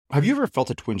Have you ever felt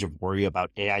a twinge of worry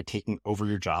about AI taking over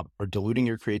your job or diluting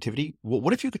your creativity? Well,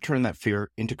 what if you could turn that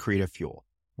fear into creative fuel?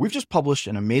 We've just published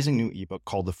an amazing new ebook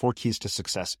called The 4 Keys to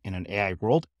Success in an AI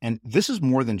World, and this is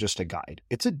more than just a guide.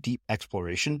 It's a deep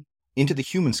exploration into the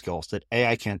human skills that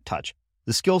AI can't touch,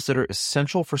 the skills that are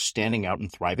essential for standing out and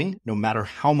thriving, no matter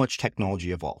how much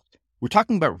technology evolves. We're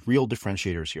talking about real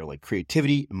differentiators here, like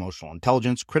creativity, emotional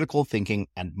intelligence, critical thinking,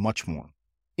 and much more.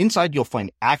 Inside, you'll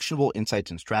find actionable insights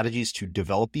and strategies to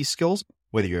develop these skills,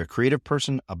 whether you're a creative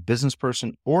person, a business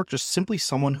person, or just simply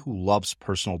someone who loves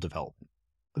personal development.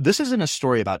 This isn't a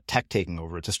story about tech taking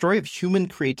over. It's a story of human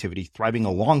creativity thriving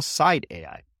alongside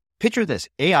AI. Picture this,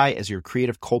 AI as your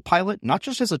creative co-pilot, not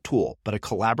just as a tool, but a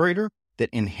collaborator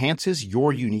that enhances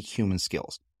your unique human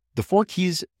skills. The 4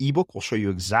 Keys ebook will show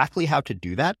you exactly how to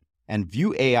do that and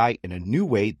view AI in a new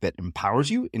way that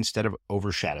empowers you instead of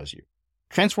overshadows you.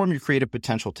 Transform your creative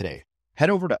potential today. Head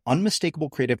over to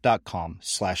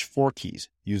unmistakablecreative.com/4keys.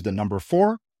 Use the number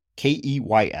 4,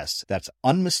 KEYS. That's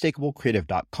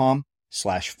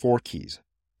unmistakablecreative.com/4keys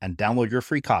and download your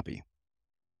free copy.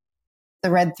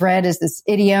 The red thread is this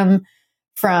idiom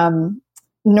from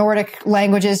Nordic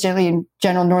languages, generally in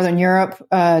general Northern Europe,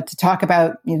 to talk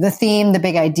about the theme, the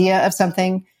big idea of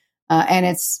something. And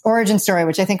its origin story,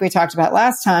 which I think we talked about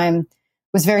last time,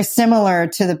 was very similar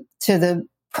to the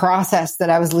process that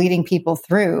I was leading people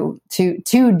through to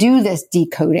do this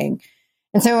decoding.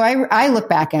 And so I look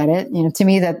back at it, to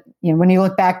me that, when you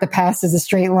look back, the past is a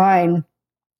straight line.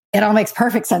 It all makes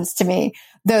perfect sense to me,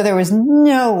 though there was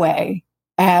no way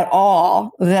at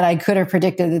all that I could have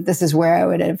predicted that this is where I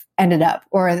would have ended up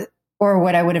or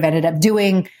what I would have ended up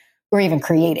doing or even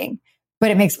creating. But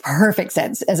it makes perfect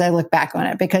sense as I look back on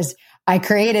it because I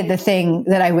created the thing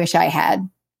that I wish I had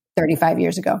 35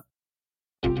 years ago.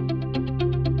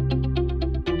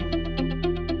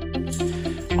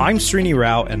 I'm Srini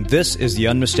Rao, and this is the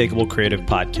Unmistakable Creative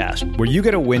Podcast, where you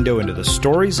get a window into the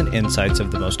stories and insights of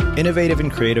the most innovative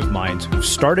and creative minds who've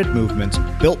started movements,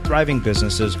 built thriving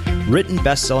businesses, written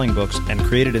best-selling books, and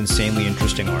created insanely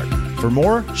interesting art. For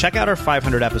more, check out our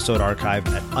 500-episode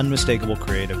archive at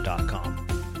unmistakablecreative.com.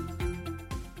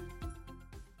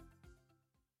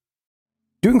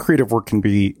 Doing creative work can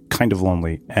be kind of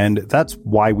lonely, and that's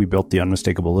why we built the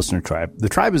Unmistakable Listener Tribe. The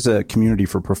tribe is a community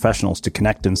for professionals to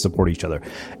connect and support each other.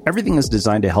 Everything is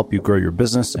designed to help you grow your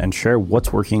business and share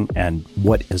what's working and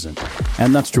what isn't.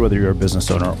 And that's true whether you're a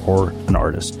business owner or an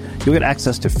artist. You'll get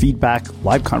access to feedback,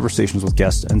 live conversations with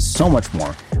guests, and so much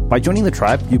more. By joining the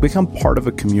tribe, you become part of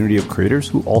a community of creators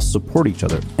who all support each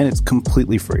other, and it's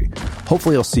completely free.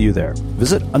 Hopefully I'll see you there.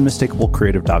 Visit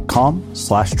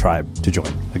unmistakablecreative.com/tribe to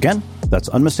join. Again, that's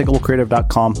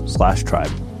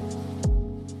unmistakablecreative.com/tribe.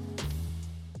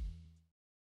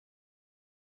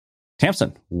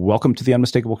 Tamsen, welcome to the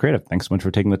Unmistakable Creative. Thanks so much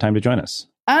for taking the time to join us.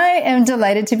 I am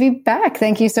delighted to be back.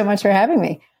 Thank you so much for having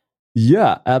me.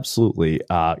 Yeah, absolutely.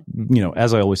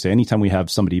 As I always say, anytime we have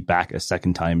somebody back a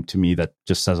second time, to me, that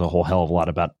just says a whole hell of a lot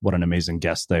about what an amazing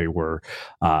guest they were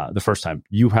the first time.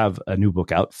 You have a new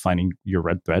book out, Finding Your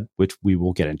Red Thread, which we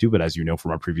will get into. But as you know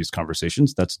from our previous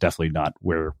conversations, that's definitely not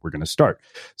where we're going to start.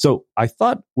 So I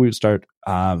thought we would start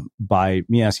by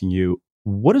me asking you,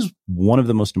 what is one of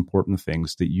the most important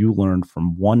things that you learned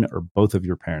from one or both of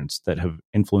your parents that have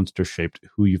influenced or shaped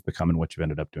who you've become and what you've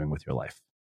ended up doing with your life?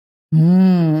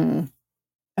 All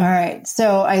right.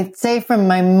 So I'd say from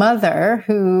my mother,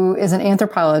 who is an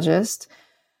anthropologist,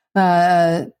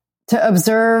 to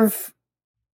observe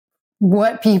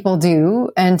what people do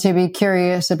and to be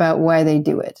curious about why they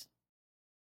do it.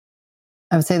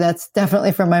 I would say that's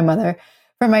definitely from my mother.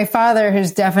 From my father,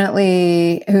 who's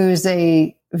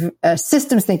a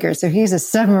systems thinker. So he's a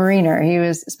submariner.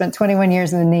 He spent 21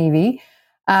 years in the Navy.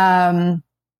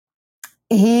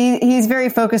 He's very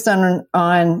focused on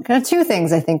kind of two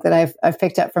things I think that I've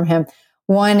picked up from him.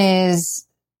 One is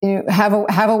have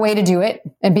a way to do it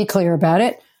and be clear about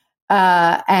it.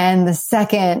 And the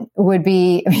second would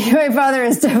be my father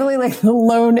is definitely like the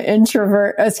lone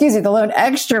extrovert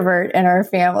in our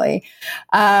family.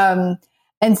 And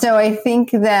so I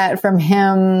think that from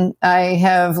him, I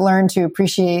have learned to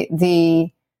appreciate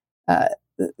the kind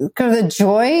of the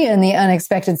joy and the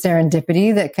unexpected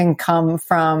serendipity that can come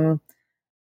from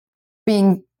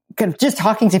being kind of just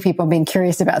talking to people and being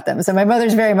curious about them. So my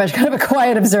mother's very much kind of a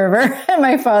quiet observer, and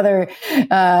my father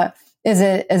is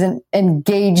an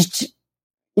engaged,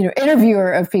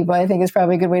 interviewer of people. I think is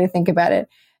probably a good way to think about it.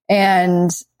 And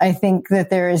I think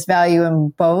that there is value in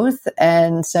both,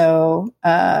 and so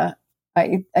I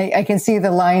can see the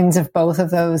lines of both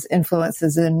of those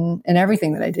influences in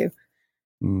everything that I do.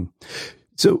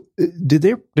 So did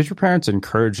your parents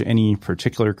encourage any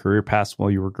particular career paths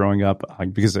while you were growing up?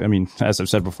 Because, I mean, as I've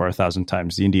said before 1,000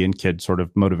 times, the Indian kid sort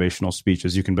of motivational speech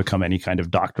is you can become any kind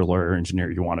of doctor, lawyer, or engineer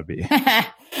you want to be.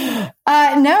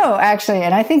 No, actually.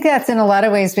 And I think that's in a lot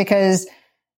of ways because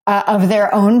of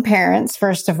their own parents,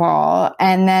 first of all.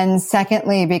 And then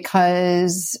secondly,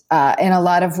 because in a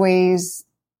lot of ways,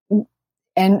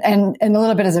 and a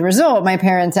little bit as a result, my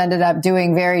parents ended up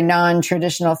doing very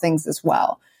non-traditional things as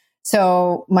well.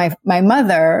 So my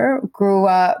mother grew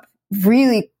up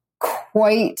really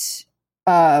quite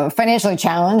financially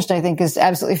challenged, I think is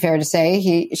absolutely fair to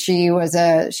say. She was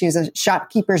a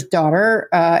shopkeeper's daughter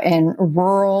in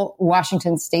rural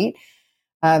Washington state.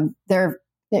 Her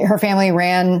family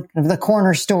ran kind of the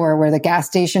corner store where the gas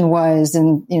station was,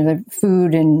 and the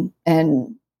food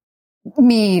and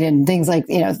meat and things like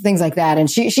that. And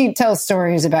she tells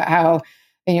stories about how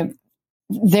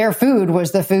their food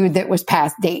was the food that was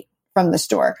past date from the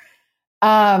store.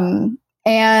 And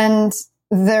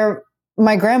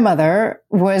my grandmother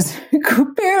was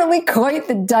apparently quite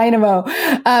the dynamo.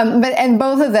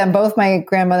 But both my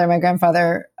grandmother and my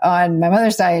grandfather on my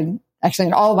mother's side, actually,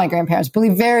 and all of my grandparents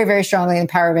believe very, very strongly in the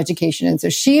power of education. And so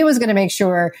she was going to make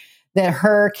sure that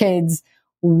her kids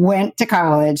went to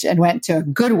college and went to a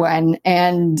good one.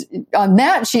 And on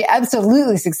that, she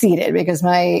absolutely succeeded because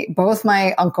both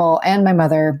my uncle and my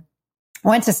mother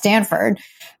went to Stanford.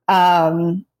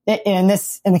 In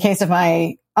the case of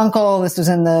my uncle, this was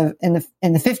in the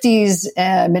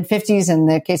 50s, mid 50s. In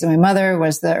the case of my mother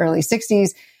was the early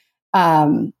 60s.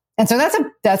 And so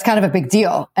that's kind of a big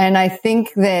deal. And I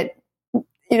think that,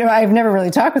 I've never really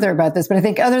talked with her about this, but I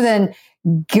think other than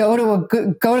go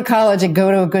to college and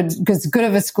go to as good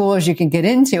of a school as you can get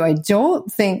into, I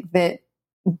don't think that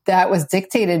was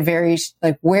dictated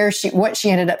what she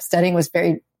ended up studying was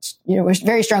very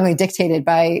strongly dictated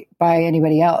by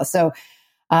anybody else. So,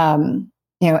 and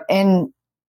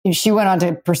she went on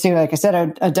to pursue, like I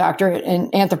said, a doctorate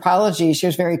in anthropology. She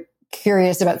was very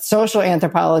curious about social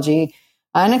anthropology.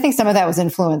 And I think some of that was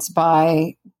influenced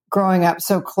by growing up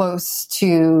so close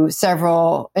to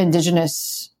several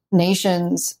indigenous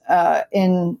nations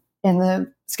in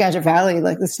the Skagit Valley,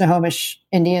 like the Snohomish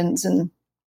Indians and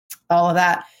all of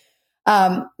that.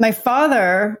 My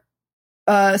father,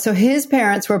 so his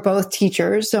parents were both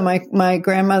teachers. So my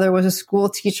grandmother was a school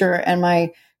teacher, and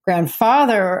my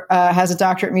grandfather had a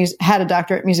doctorate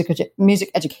in music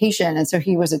education, and so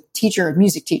he was a teacher of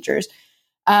music teachers.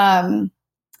 And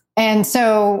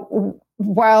so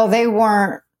while they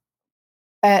weren't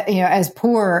as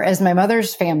poor as my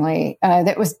mother's family,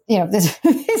 that was, these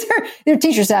are their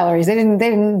teacher salaries. They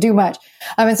didn't do much.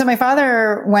 And so my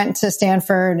father went to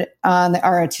Stanford on the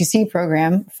ROTC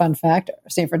program. Fun fact,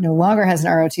 Stanford no longer has an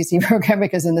ROTC program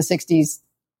because in the 60s,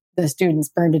 the students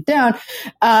burned it down.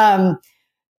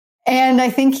 And I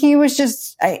think he was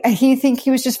just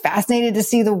fascinated to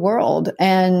see the world,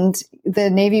 and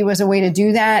the Navy was a way to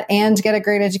do that and get a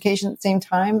great education at the same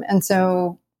time. And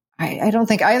so I don't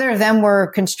think either of them were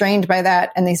constrained by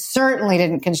that. And they certainly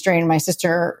didn't constrain my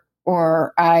sister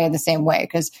or I in the same way,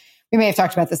 because we may have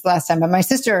talked about this last time, but my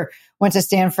sister went to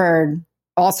Stanford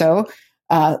also.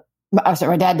 I'm sorry,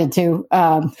 my dad did too.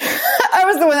 I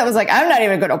was the one that was like, I'm not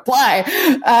even going to apply.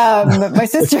 But my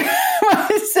sister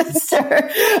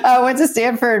went to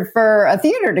Stanford for a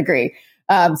theater degree.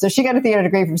 So she got a theater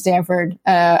degree from Stanford.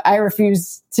 I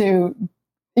refused to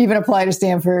even apply to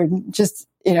Stanford, just,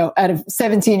 out of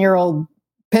 17-year-old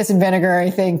piss and vinegar, I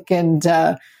think. And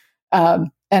I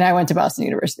went to Boston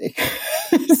University.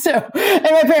 So, and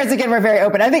my parents again were very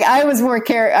open. I think I was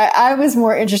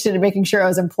more interested in making sure I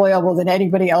was employable than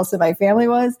anybody else in my family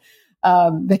was.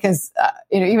 Because,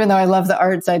 even though I love the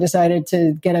arts, I decided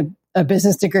to get a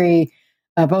business degree,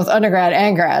 both undergrad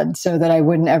and grad, so that I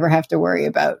wouldn't ever have to worry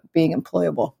about being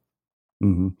employable.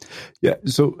 Mm-hmm. Yeah.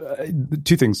 So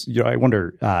two things, I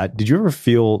wonder, did you ever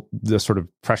feel the sort of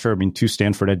pressure? I mean, two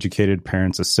Stanford educated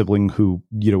parents, a sibling who,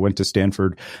 went to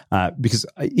Stanford, because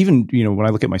even, when I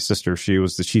look at my sister, she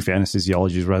was the chief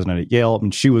anesthesiologist resident at Yale. I mean,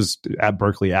 she was at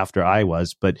Berkeley after I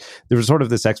was, but there was sort of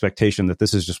this expectation that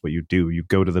this is just what you do. You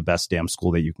go to the best damn school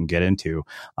that you can get into.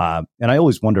 And I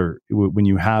always wonder when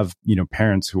you have,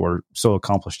 parents who are so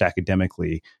accomplished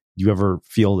academically, do you ever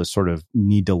feel this sort of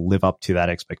need to live up to that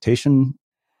expectation?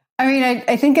 I mean,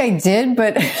 I think I did,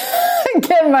 but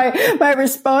again, my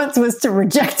response was to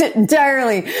reject it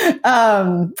entirely.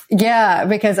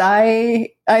 Because I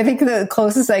think the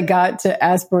closest I got to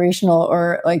aspirational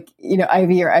or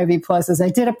Ivy or Ivy plus is I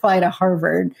did apply to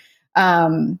Harvard.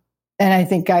 And I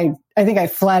think I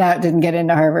flat out didn't get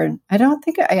into Harvard. I don't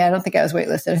think I was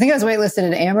waitlisted. I think I was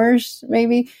waitlisted at Amherst,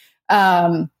 maybe.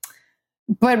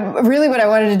 but really what I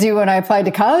wanted to do when I applied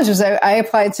to college was I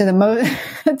applied to the most,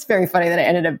 it's very funny that I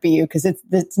ended up BU because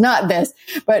it's not this,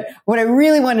 but what I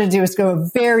really wanted to do was go to a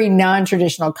very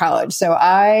non-traditional college. So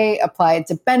I applied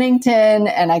to Bennington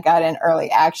and I got an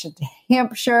early action to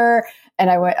Hampshire and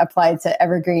I applied to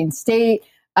Evergreen State.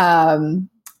 And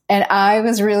I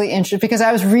was really interested because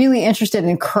I was really interested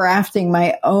in crafting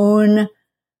my own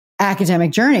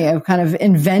academic journey of kind of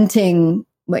inventing.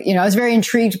 I was very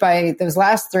intrigued by those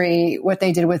last three, what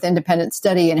they did with independent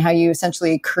study and how you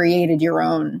essentially created your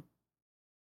own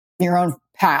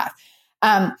path.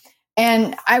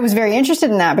 And I was very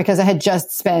interested in that because I had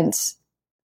just spent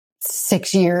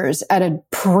 6 years at a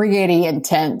pretty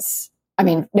intense,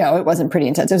 no, it wasn't pretty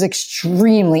intense. It was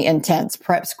extremely intense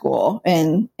prep school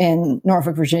in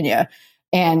Norfolk, Virginia.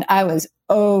 And I was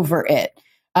over it.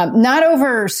 Not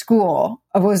over school.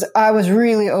 I was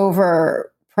really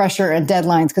over pressure and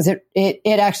deadlines because it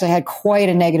actually had quite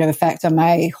a negative effect on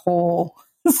my whole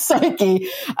psyche.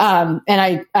 And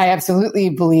I absolutely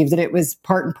believe that it was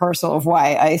part and parcel of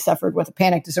why I suffered with a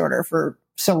panic disorder for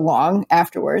so long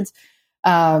afterwards.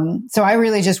 So I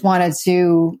really just wanted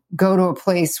to go to a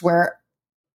place where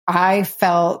I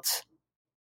felt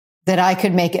that I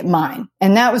could make it mine.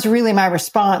 And that was really my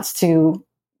response to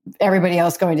everybody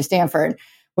else going to Stanford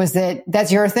was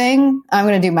that's your thing. I'm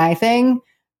going to do my thing.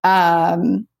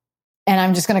 And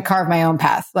I'm just going to carve my own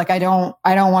path. Like I don't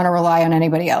want to rely on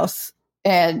anybody else.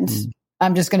 And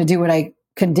I'm just going to do what I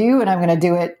can do. And I'm going to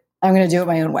do it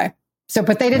my own way. So,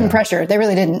 but they didn't pressure. They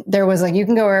really didn't. There was like, you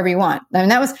can go wherever you want. I mean,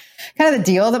 that was kind of the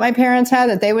deal that my parents had,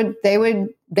 that they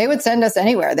would send us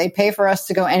anywhere. They'd pay for us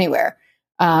to go anywhere.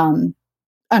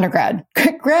 Undergrad,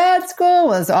 grad school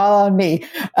was all on me.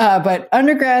 But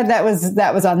undergrad, that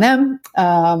was on them.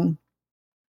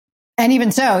 And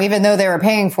even so, even though they were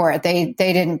paying for it, they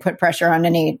didn't put pressure on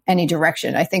any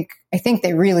direction. I think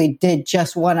they really did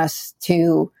just want us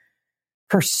to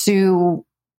pursue,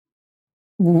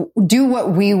 do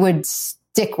what we would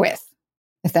stick with.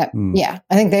 If that,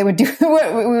 I think they would do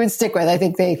what we would stick with. I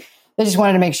think they just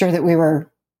wanted to make sure that we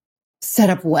were set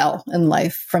up well in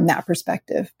life from that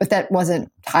perspective, but that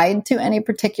wasn't tied to any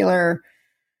particular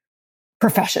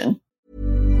profession.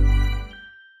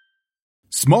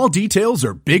 Small details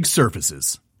are big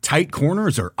surfaces. Tight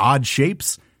corners are odd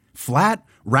shapes. Flat,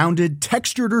 rounded,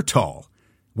 textured, or tall.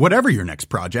 Whatever your next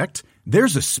project,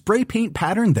 there's a spray paint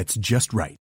pattern that's just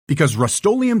right. Because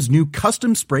Rust-Oleum's new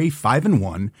Custom Spray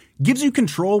 5-in-1 gives you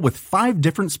control with 5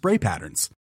 different spray patterns.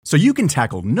 So you can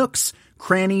tackle nooks,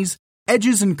 crannies,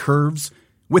 edges, and curves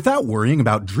without worrying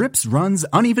about drips, runs,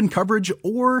 uneven coverage,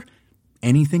 or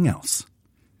anything else.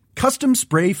 Custom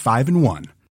Spray 5-in-1.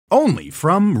 Only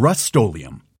from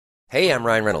Rust-Oleum. Hey, I'm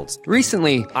Ryan Reynolds.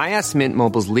 Recently, I asked Mint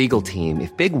Mobile's legal team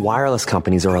if big wireless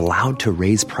companies are allowed to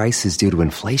raise prices due to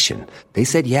inflation. They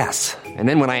said yes. And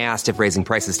then when I asked if raising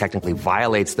prices technically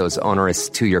violates those onerous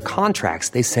 2-year contracts,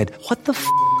 they said, "What the f***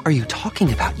 are you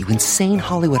talking about, you insane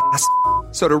Hollywood ass?"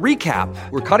 So to recap,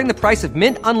 we're cutting the price of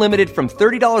Mint Unlimited from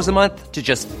 $30 a month to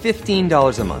just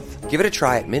 $15 a month. Give it a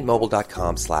try at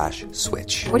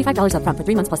mintmobile.com/switch. $45 up front for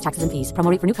 3 months plus taxes and fees.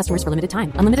 Promo rate for new customers for limited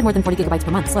time. Unlimited more than 40 gigabytes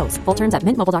per month. Slows full terms at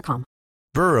mintmobile.com.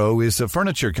 Burrow is a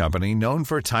furniture company known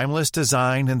for timeless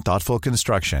design and thoughtful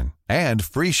construction and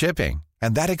free shipping.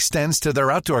 And that extends to their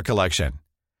outdoor collection.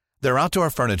 Their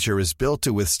outdoor furniture is built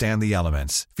to withstand the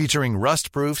elements, featuring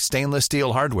rust-proof stainless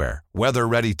steel hardware,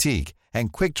 weather-ready teak,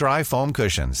 and quick-dry foam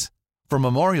cushions. For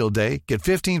Memorial Day, get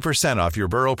 15% off your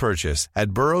Burrow purchase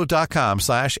at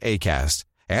burrow.com/ACAST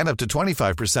and up to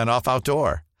 25% off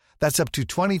outdoor. That's up to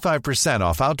 25%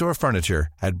 off outdoor furniture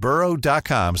at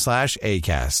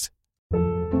burrow.com/ACAST.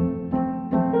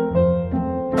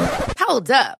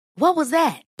 Hold up. What was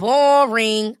that?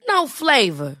 Boring. No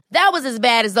flavor. That was as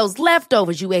bad as those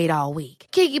leftovers you ate all week.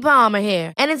 Keke Palmer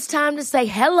here. And it's time to say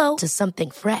hello to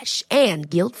something fresh and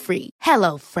guilt-free.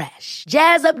 Hello Fresh.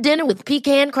 Jazz up dinner with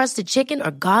pecan-crusted chicken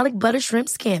or garlic butter shrimp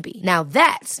scampi. Now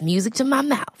that's music to my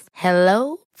mouth.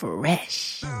 Hello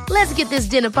Fresh. Let's get this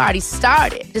dinner party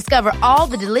started. Discover all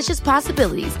the delicious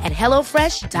possibilities at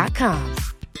HelloFresh.com.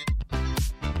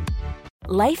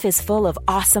 Life is full of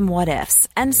awesome what-ifs,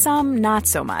 and some not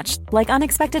so much, like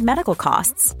unexpected medical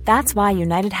costs. That's why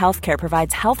United Healthcare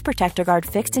provides Health Protector Guard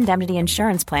fixed indemnity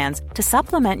insurance plans to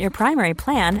supplement your primary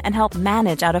plan and help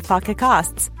manage out-of-pocket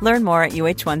costs. Learn more at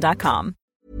UH1.com.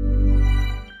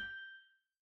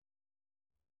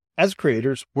 As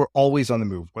creators, we're always on the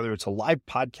move. Whether it's a live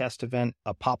podcast event,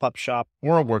 a pop-up shop,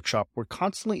 or a workshop, we're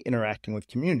constantly interacting with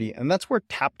community, and that's where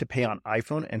Tap to Pay on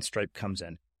iPhone and Stripe comes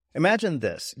in. Imagine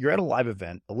this. You're at a live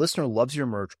event, a listener loves your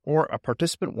merch, or a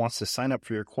participant wants to sign up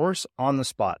for your course on the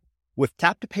spot. With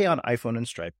Tap to Pay on iPhone and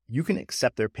Stripe, you can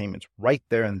accept their payments right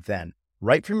there and then,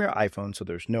 right from your iPhone, so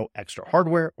there's no extra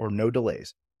hardware or no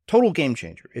delays. Total game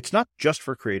changer. It's not just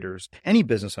for creators. Any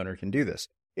business owner can do this.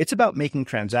 It's about making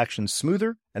transactions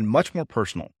smoother and much more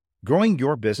personal, growing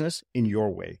your business in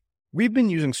your way. We've been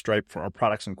using Stripe for our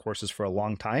products and courses for a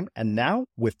long time, and now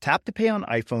with Tap to Pay on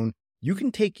iPhone, you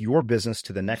can take your business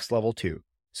to the next level too.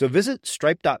 So visit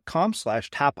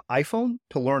stripe.com/tapiphone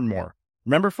to learn more.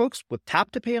 Remember, folks, with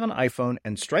Tap to Pay on iPhone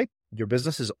and Stripe, your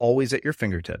business is always at your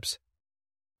fingertips.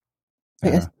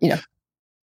 You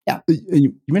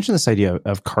mentioned this idea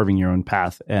of carving your own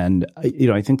path, and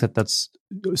I think that's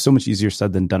so much easier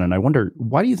said than done. And I wonder,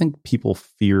 why do you think people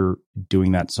fear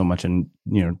doing that so much and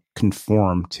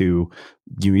conform to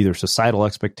either societal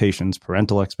expectations,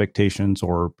 parental expectations,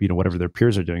 or whatever their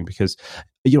peers are doing? Because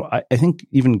I think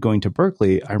even going to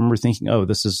Berkeley, I remember thinking, oh,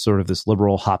 this is sort of this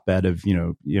liberal hotbed of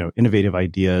innovative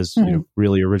ideas,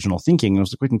 really original thinking. And I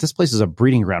was like, wait, this place is a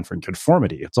breeding ground for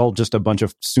conformity. It's all just a bunch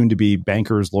of soon-to-be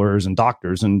bankers, lawyers, and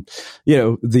doctors, and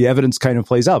the evidence kind of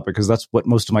plays out because that's what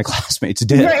most of my classmates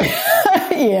did. Right.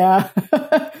 Yeah.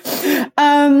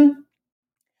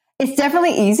 It's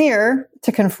definitely easier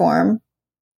to conform.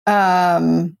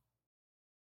 And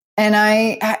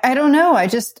I don't know.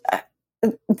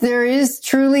 There is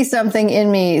truly something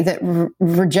in me that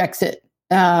rejects it.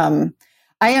 I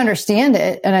understand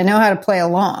it and I know how to play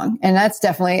along. And that's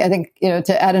definitely, I think,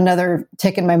 to add another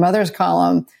tick in my mother's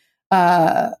column,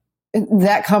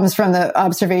 that comes from the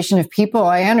observation of people.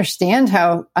 I understand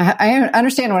I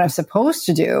understand what I'm supposed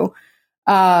to do.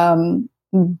 But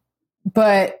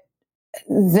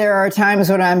there are times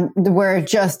where it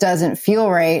just doesn't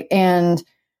feel right. And,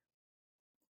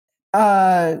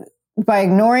 by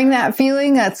ignoring that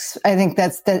feeling, I think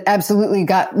that absolutely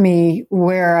got me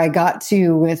where I got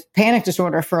to with panic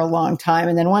disorder for a long time.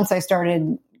 And then once I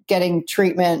started getting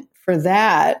treatment for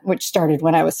that, which started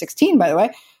when I was 16, by the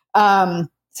way,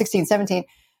 16, 17,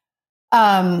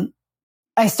 I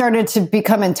started to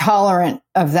become intolerant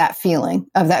of that feeling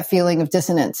of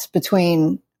dissonance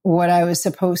between what I was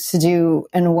supposed to do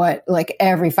and what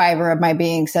every fiber of my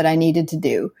being said I needed to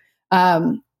do.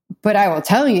 But I will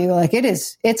tell you,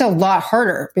 it's a lot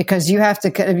harder because you have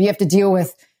to deal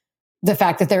with the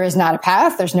fact that there is not a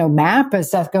path. There's no map,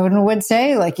 as Seth Godin would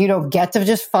say. You don't get to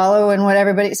just follow in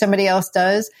what somebody else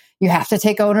does. You have to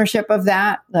take ownership of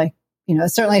that.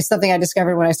 Certainly something I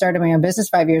discovered when I started my own business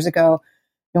 5 years ago.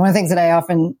 And one of the things that I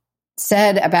often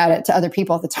said about it to other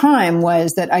people at the time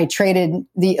was that I traded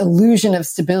the illusion of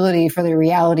stability for the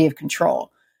reality of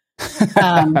control.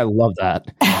 I love that.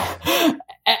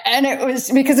 And it was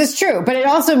because it's true, but it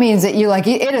also means that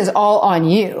it is all on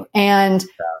you. And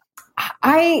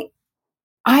I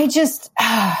wish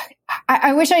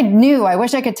I knew. I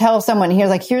wish I could tell someone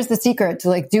here, here's the secret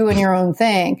to doing your own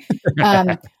thing.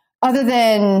 Other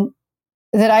than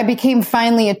that, I became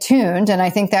finely attuned. And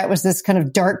I think that was this kind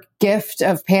of dark gift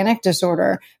of panic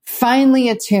disorder, finely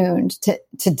attuned to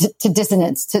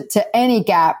dissonance, to any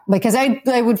gap, because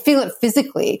I would feel it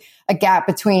physically, a gap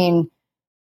between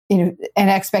an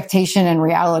expectation and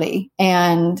reality.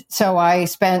 And so I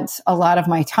spent a lot of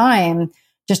my time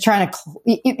just trying to,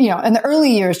 in the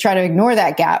early years, try to ignore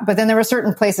that gap. But then there were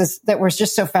certain places that were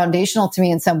just so foundational to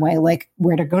me in some way, like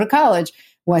where to go to college,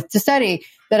 what to study,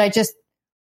 that I just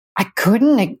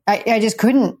couldn't.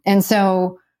 And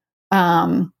so,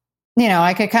 I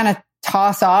could kind of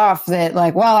toss off that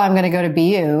I'm going to go to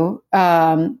BU,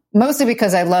 mostly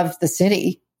because I loved the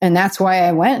city and that's why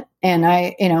I went. And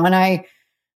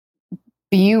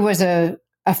BU was a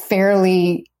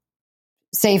fairly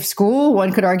safe school.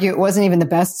 One could argue it wasn't even the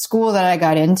best school that I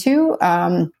got into.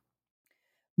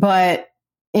 But,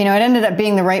 it ended up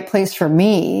being the right place for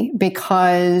me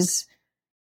because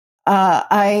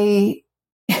again,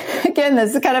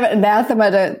 this is kind of an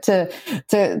anathema to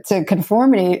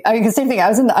conformity. I mean, the same thing. I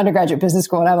was in the undergraduate business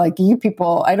school and I'm like, you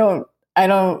people, I don't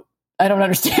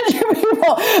understand you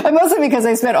people. And mostly because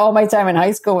I spent all my time in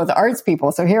high school with the arts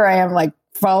people. So here I am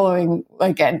following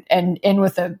and in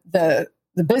with the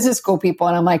business school people.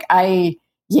 And I'm like, I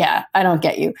don't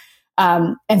get you.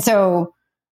 And so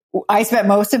I spent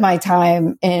most of my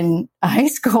time in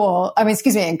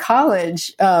in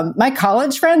college. My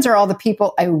college friends are all the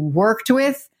people I worked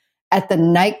with at the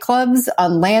nightclubs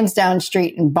on Lansdowne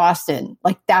Street in Boston.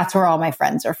 That's where all my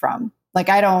friends are from.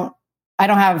 I don't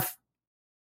have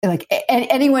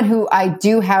anyone who I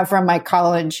do have from my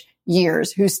college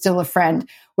years who's still a friend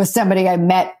was somebody I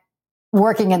met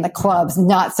working in the clubs,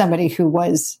 not somebody who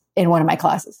was in one of my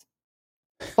classes.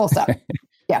 Full stop.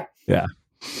 Yeah. Yeah.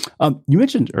 You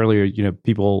mentioned earlier,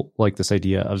 people like this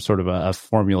idea of sort of a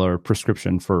formula or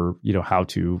prescription for, how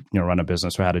to, run a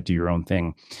business or how to do your own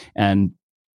thing. And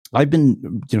I've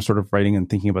been, sort of writing and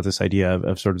thinking about this idea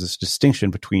of sort of this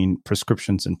distinction between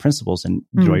prescriptions and principles. And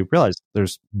I realized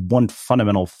there's one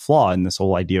fundamental flaw in this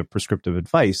whole idea of prescriptive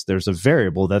advice. There's a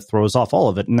variable that throws off all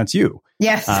of it, and that's you.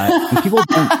 Yes. And people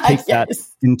don't take that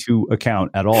into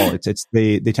account at all.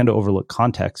 They tend to overlook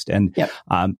context. And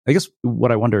I guess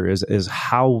what I wonder is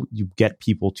how you get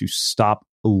people to stop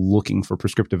looking for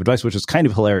prescriptive advice, which is kind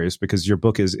of hilarious because your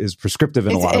book is prescriptive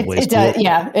in a lot of ways. It does,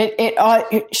 yeah.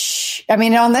 I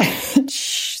mean, on the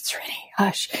Srini,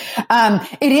 hush.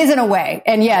 It is in a way,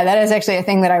 and that is actually a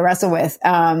thing that I wrestle with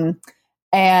and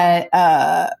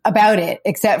about it.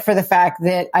 Except for the fact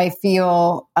that I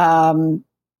feel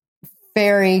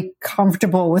very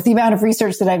comfortable with the amount of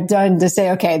research that I've done to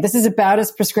say, okay, this is about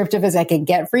as prescriptive as I can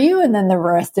get for you, and then the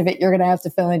rest of it you're going to have to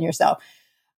fill in yourself.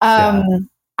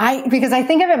 Because I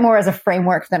think of it more as a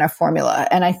framework than a formula.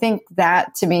 And I think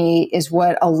that to me is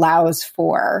what allows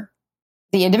for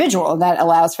the individual, that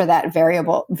allows for that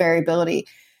variability.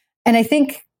 And I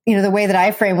think, the way that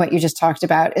I frame what you just talked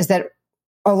about is that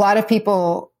a lot of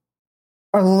people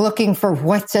are looking for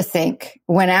what to think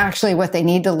when actually what they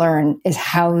need to learn is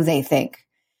how they think.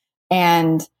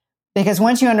 And because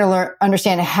once you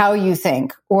understand how you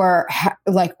think or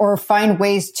find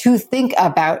ways to think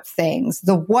about things,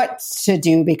 the what to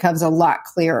do becomes a lot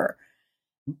clearer.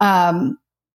 There's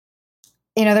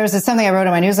something I wrote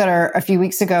in my newsletter a few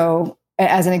weeks ago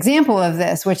as an example of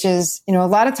this, which is, a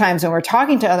lot of times when we're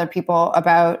talking to other people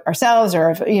about ourselves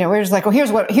or, we're just like, well,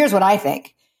 here's what I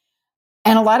think.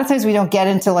 And a lot of times we don't get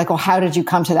into well, how did you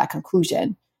come to that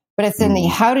conclusion? But it's in the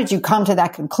how did you come to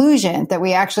that conclusion that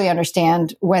we actually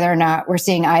understand whether or not we're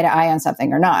seeing eye to eye on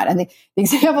something or not. And the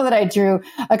example that I drew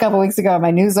a couple of weeks ago in my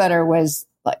newsletter was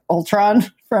like Ultron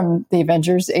from the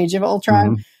Avengers Age of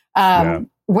Ultron,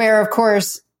 where, of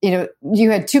course,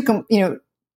 you had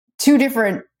two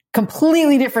different,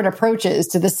 completely different approaches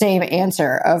to the same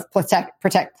answer of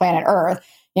protect planet Earth.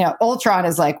 Ultron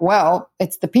is like, well,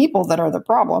 it's the people that are the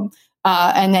problem.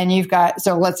 And then you've got,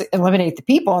 so let's eliminate the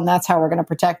people, and that's how we're going to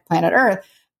protect planet Earth.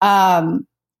 And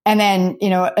then,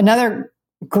 another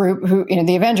group who,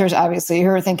 the Avengers, obviously, who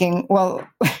are thinking, well,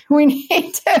 we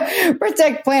need to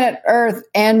protect planet Earth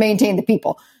and maintain the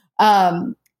people.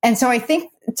 And so I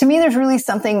think, to me, there's really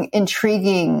something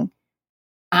intriguing.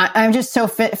 I'm just so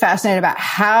fascinated about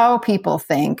how people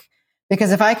think,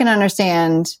 because if I can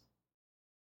understand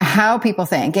how people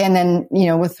think, and then,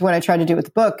 with what I try to do with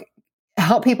the book,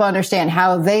 help people understand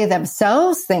how they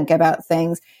themselves think about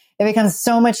things, it becomes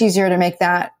so much easier to make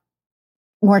that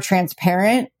more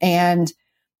transparent. And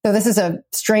so this is a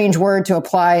strange word to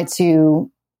apply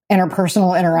to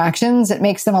interpersonal interactions. It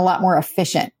makes them a lot more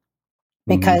efficient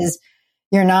because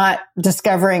you're not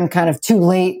discovering kind of too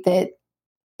late that,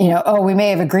 we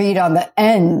may have agreed on the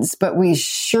ends, but we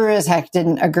sure as heck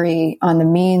didn't agree on the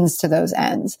means to those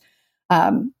ends.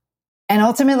 And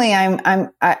ultimately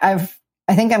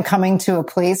I think I'm coming to a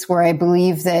place where I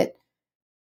believe that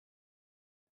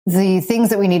the things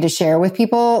that we need to share with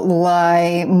people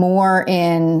lie more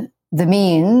in the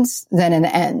means than in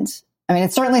the end. I mean,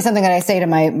 it's certainly something that I say to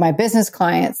my business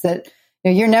clients that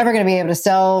you're never going to be able to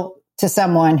sell to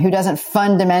someone who doesn't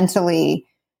fundamentally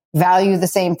value the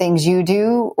same things you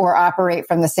do or operate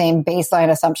from the same baseline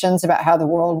assumptions about how the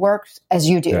world works as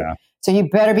you do. Yeah. So you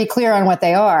better be clear on what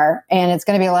they are. And it's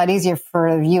going to be a lot easier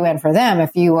for you and for them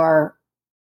if you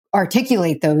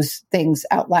articulate those things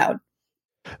out loud.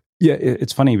 Yeah,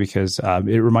 it's funny because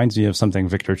it reminds me of something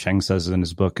Victor Cheng says in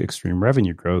his book, Extreme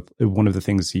Revenue Growth. One of the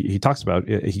things he talks about,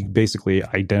 he basically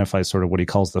identifies sort of what he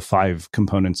calls the 5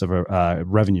 components of a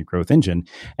revenue growth engine.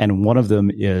 And one of them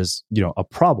is, a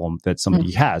problem that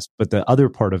somebody has. But the other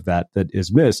part of that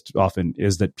is missed often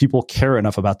is that people care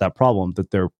enough about that problem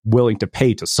that they're willing to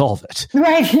pay to solve it.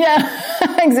 Right.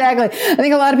 Yeah, exactly. I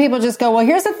think a lot of people just go, well,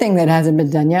 here's the thing that hasn't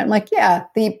been done yet. I'm like, yeah,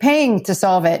 the paying to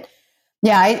solve it.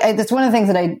 Yeah, that's one of the things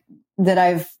that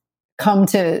I've come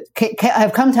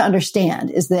to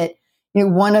understand is that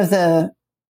one of the,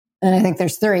 and I think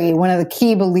there's 3, one of the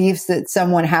key beliefs that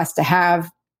someone has to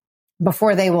have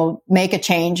before they will make a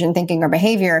change in thinking or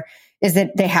behavior is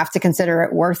that they have to consider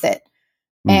it worth it.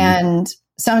 And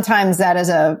sometimes that is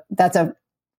a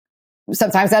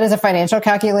financial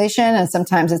calculation, and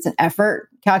sometimes it's an effort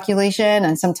calculation,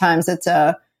 and sometimes it's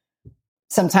a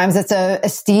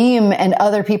esteem and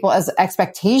other people as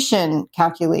expectation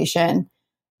calculation.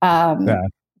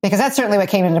 Because that's certainly what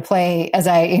came into play as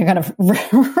I kind of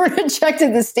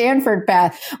rejected the Stanford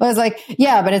path. I was like,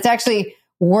 yeah, but it's actually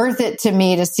worth it to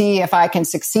me to see if I can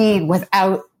succeed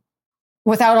without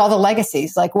without all the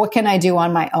legacies. Like, what can I do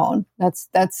on my own? That's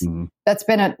been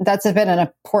an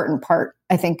important part,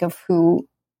 I think, of who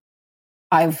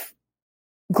I've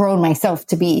grown myself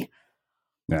to be.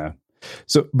 Yeah.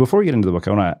 So before we get into the book,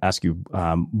 I want to ask you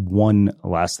one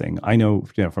last thing. I know,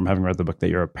 from having read the book that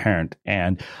you're a parent,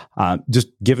 and just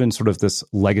given sort of this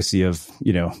legacy of,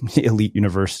 elite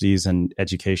universities and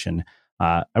education,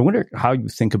 I wonder how you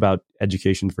think about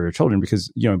education for your children,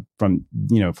 because, from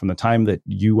the time that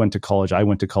you went to college, I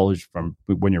went to college, from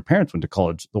when your parents went to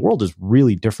college, the world is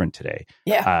really different today.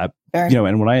 Yeah.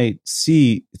 And when I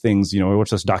see things, I watched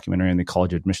this documentary on the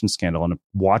college admission scandal, and I'm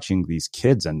watching these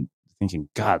kids and thinking,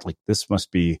 God, like, this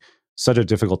must be such a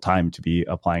difficult time to be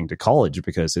applying to college,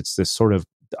 because it's this sort of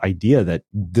idea that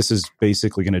this is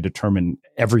basically going to determine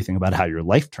everything about how your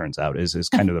life turns out, is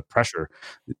kind of the pressure,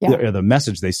 the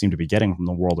message they seem to be getting from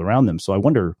the world around them. So I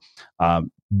wonder,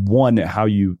 one, how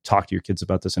you talk to your kids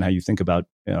about this and how you think about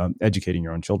educating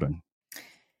your own children.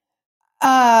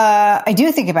 I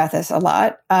do think about this a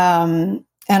lot. And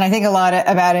I think a lot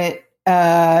about it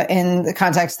in the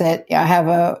context that I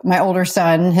have my older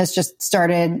son has just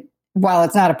started, while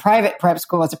it's not a private prep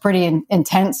school, it's a pretty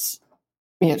intense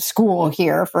school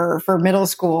here for middle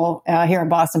school here in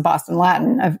Boston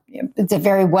Latin. It's a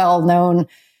very well-known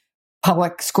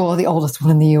public school, the oldest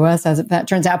one in the U.S., as that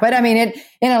turns out. But I mean, it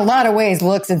in a lot of ways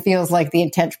looks and feels like the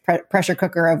intense pressure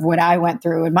cooker of what I went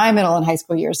through in my middle and high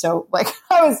school years. So, like,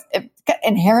 I was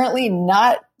inherently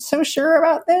not so sure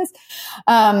about this.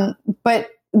 But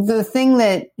the thing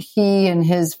that he and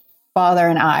his father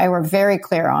and I were very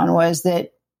clear on was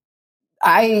that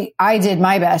I did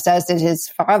my best, as did his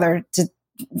father, to,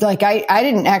 like, I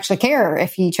didn't actually care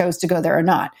if he chose to go there or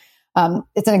not.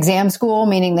 It's an exam school,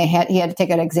 meaning he had to take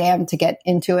an exam to get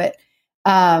into it.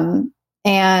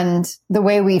 And the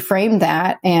way we framed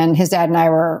that, and his dad and I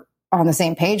were on the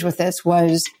same page with this,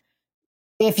 was,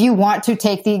 if you want to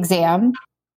take the exam,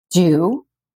 do.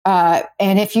 And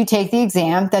if you take the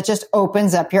exam, that just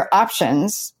opens up your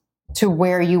options to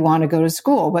where you want to go to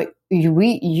school. But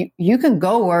you can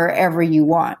go wherever you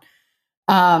want.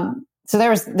 So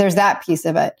there's that piece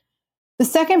of it. The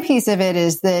second piece of it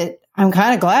is that I'm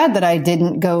kind of glad that I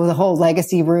didn't go the whole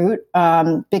legacy route,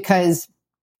 because,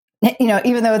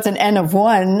 even though it's an N of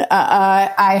one,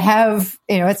 I have,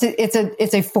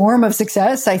 it's a form of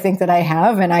success, I think, that I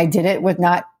have, and I did it with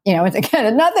not,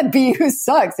 again, not that BU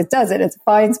sucks. It doesn't. It's a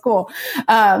fine school.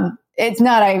 It's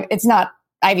not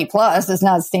Ivy Plus. It's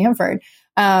not Stanford.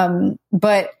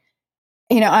 But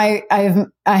I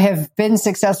have been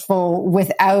successful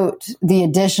without the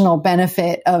additional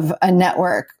benefit of a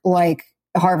network like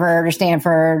Harvard or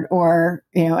Stanford or,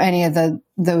 any of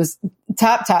those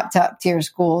top tier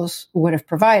schools would have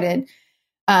provided.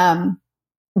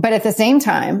 But at the same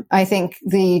time, I think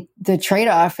the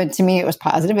trade-off, and to me it was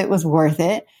positive, it was worth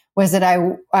it, was that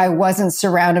I wasn't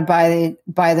surrounded by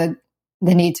the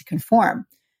need to conform.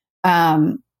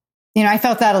 I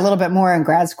felt that a little bit more in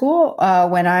grad school,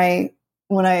 when I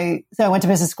went to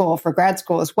business school for grad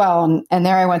school as well. And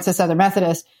there I went to Southern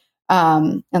Methodist,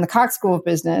 and the Cox School of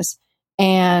Business.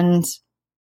 And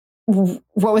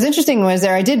what was interesting was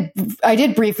I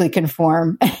did briefly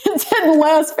conform. It didn't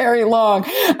last very long.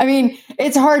 I mean,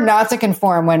 it's hard not to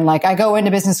conform when, like, I go into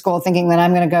business school thinking that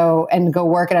I'm going to go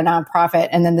work at a nonprofit.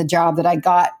 And then the job that I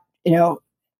got,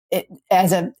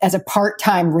 as a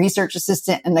part-time research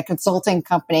assistant in the consulting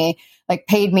company, like,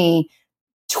 paid me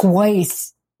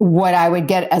twice what I would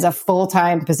get as a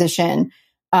full-time position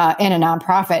in a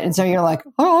nonprofit. And so you're like,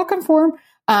 oh, I'll conform.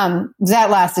 That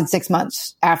lasted 6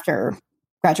 months after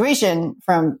graduation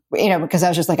from, because I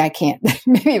was just like, I can't.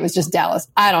 Maybe it was just Dallas.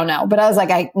 I don't know. But I was like,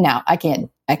 I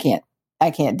can't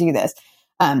do this.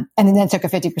 And then took a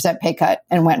 50% pay cut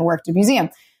and went and worked at a museum.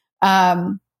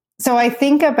 So I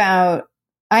think I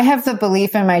have the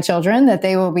belief in my children that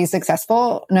they will be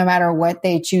successful no matter what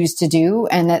they choose to do,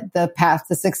 and that the path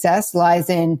to success lies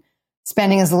in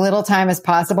spending as little time as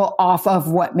possible off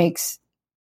of what makes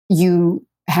you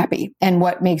happy and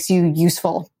what makes you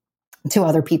useful to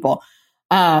other people.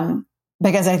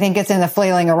 Because I think it's in the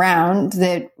flailing around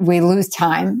that we lose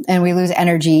time and we lose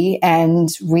energy and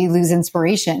we lose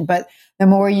inspiration. But the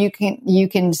more you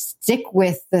can stick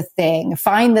with the thing,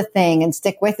 find the thing and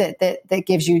stick with it that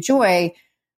gives you joy,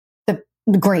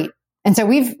 great. And so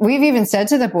we've even said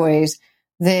to the boys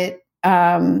that,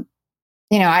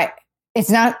 it's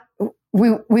not,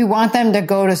 we want them to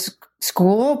go to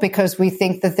school because we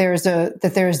think that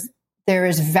there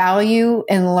is value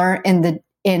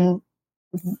in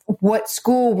what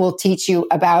school will teach you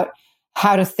about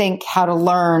how to think, how to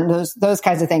learn, those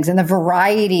kinds of things, and the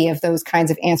variety of those kinds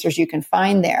of answers you can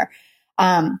find there.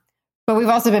 But we've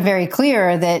also been very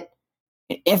clear that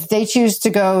if they choose to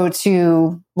go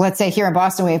to, let's say here in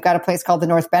Boston, we've got a place called the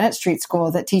North Bennett Street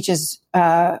School that teaches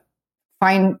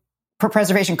fine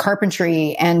preservation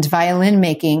carpentry and violin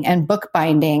making and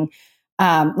bookbinding,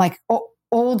 like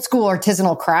old school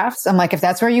artisanal crafts. I'm like, if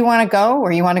that's where you want to go,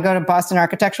 or you want to go to Boston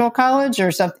Architectural College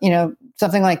or something,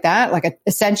 something like that, like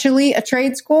essentially a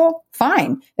trade school,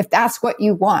 fine. If that's what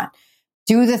you want,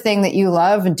 do the thing that you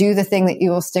love and do the thing that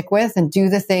you will stick with and do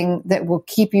the thing that will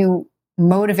keep you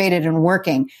motivated and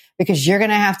working, because you're going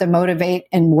to have to motivate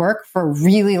and work for a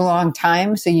really long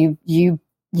time. So you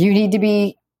need to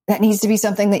be, that needs to be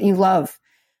something that you love.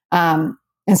 And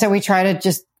so we try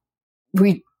to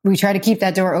we try to keep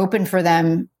that door open for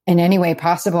them in any way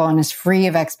possible and as free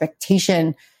of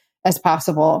expectation as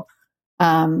possible.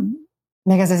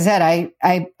 Because as I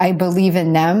said, I believe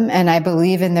in them and I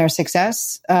believe in their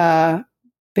success,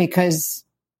 because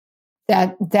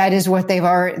that is what they've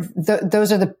already,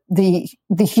 those are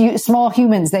the small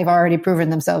humans they've already proven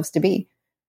themselves to be.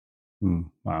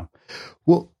 Wow.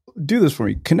 Well, do this for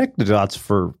me. Connect the dots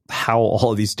for how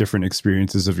all of these different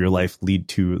experiences of your life lead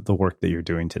to the work that you're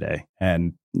doing today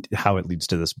and how it leads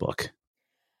to this book.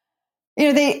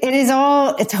 It is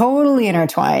all totally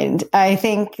intertwined. I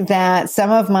think that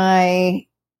some of my,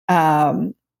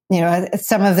 some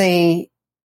of the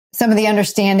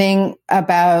understanding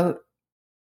about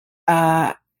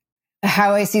how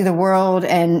I see the world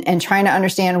and trying to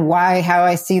understand how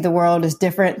I see the world is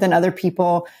different than other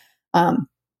people,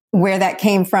 where that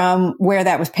came from, where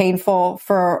that was painful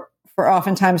for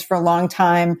oftentimes for a long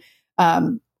time. That's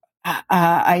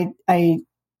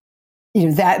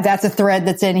a thread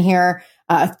that's in here.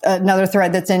 Another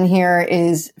thread that's in here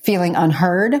is feeling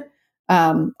unheard,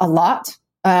 a lot,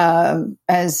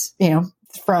 as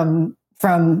from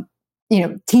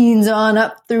teens on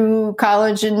up through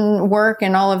college and work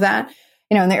and all of that.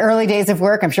 In the early days of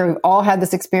work, I'm sure we've all had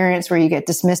this experience where you get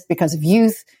dismissed because of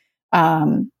youth.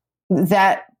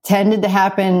 That tended to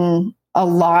happen a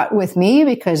lot with me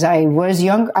because I was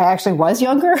young. I actually was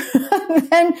younger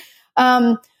than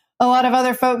a lot of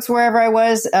other folks wherever I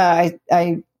was. I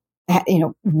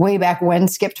way back when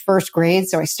skipped first grade.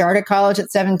 So I started college at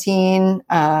 17.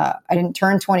 I didn't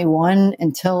turn 21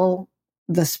 until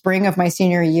the spring of my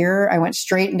senior year. I went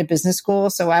straight into business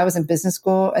school. So I was in business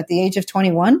school at the age of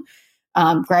 21,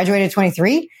 graduated at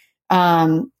 23.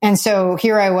 And so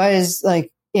here I was,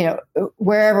 like,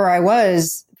 wherever I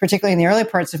was, particularly in the early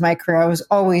parts of my career, I was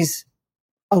always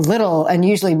a little and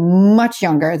usually much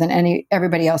younger than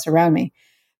everybody else around me.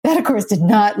 That, of course, did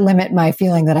not limit my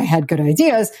feeling that I had good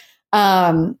ideas.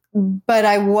 But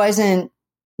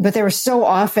there was so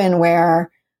often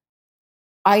where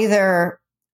either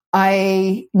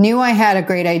I knew I had a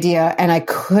great idea and I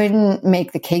couldn't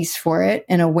make the case for it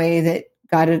in a way that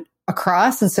got it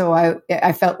across. And so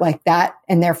I felt like that,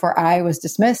 and therefore I was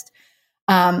dismissed.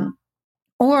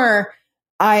 Or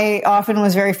I often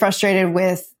was very frustrated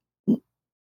with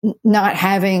not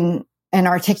having an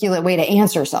articulate way to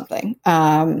answer something.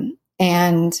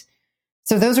 And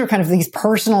so those were kind of these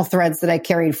personal threads that I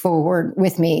carried forward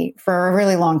with me for a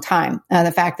really long time.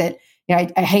 The fact that,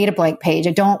 I hate a blank page.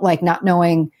 I don't like not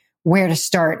knowing where to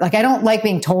start. Like, I don't like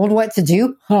being told what to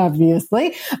do,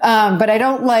 obviously. But I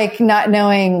don't like not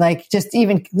knowing, like, just give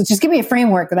me a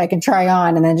framework that I can try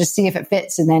on and then just see if it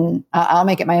fits. And then I'll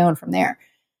make it my own from there.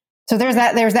 So there's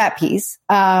that piece.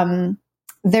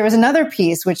 There was another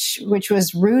piece, which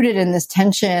was rooted in this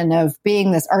tension of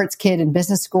being this arts kid in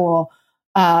business school,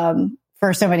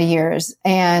 for so many years.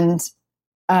 And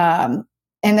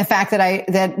the fact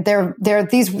that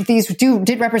these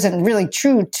did represent really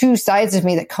true two sides of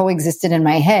me that coexisted in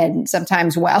my head,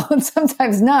 sometimes well and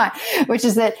sometimes not, which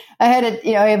is that I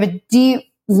have a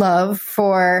deep love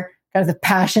for kind of the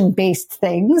passion-based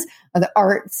things of the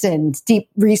arts and deep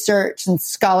research and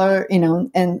scholarship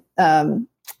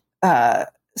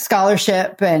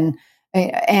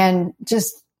and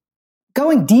just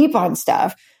going deep on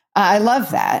stuff. I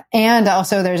love that. And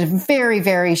also there's a very,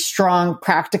 very strong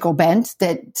practical bent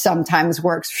that sometimes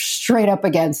works straight up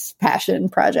against passion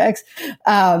projects.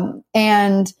 And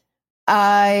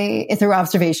through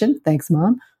observation, thanks,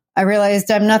 Mom, I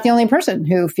realized I'm not the only person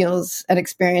who feels and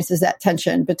experiences that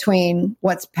tension between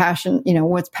what's passion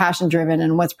driven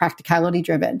and what's practicality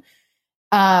driven.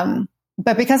 But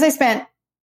because I spent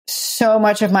so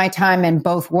much of my time in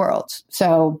both worlds,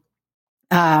 so,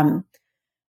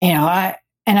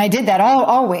 I did that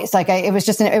always. Like it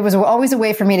was always a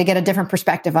way for me to get a different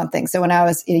perspective on things. So when I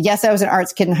was an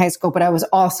arts kid in high school, but I was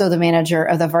also the manager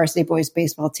of the varsity boys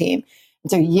baseball team. And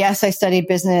so yes, I studied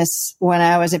business when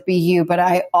I was at BU, but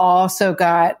I also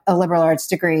got a liberal arts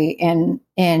degree in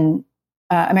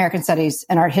American studies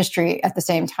and art history at the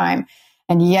same time.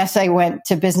 And yes, I went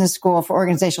to business school for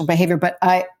organizational behavior, but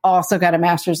I also got a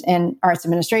master's in arts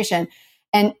administration.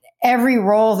 And every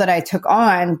role that I took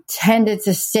on tended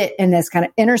to sit in this kind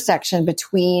of intersection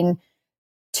between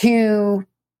two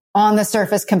on the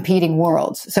surface competing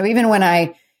worlds. So even when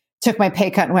I took my pay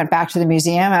cut and went back to the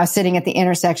museum, I was sitting at the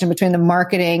intersection between the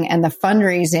marketing and the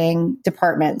fundraising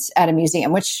departments at a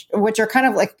museum, which are kind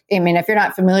of like, I mean, if you're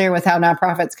not familiar with how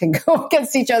nonprofits can go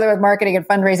against each other with marketing and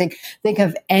fundraising, think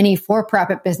of any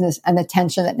for-profit business and the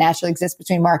tension that naturally exists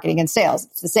between marketing and sales.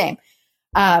 It's the same.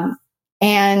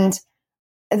 And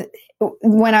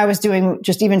when I was doing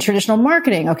just even traditional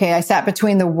marketing, okay, I sat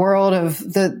between the world of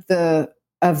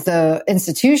the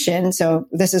institution. So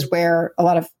this is where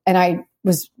and I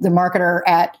was the marketer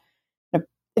at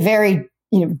very,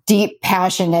 deep,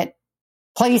 passionate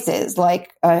places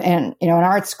like, an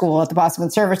art school at the Boston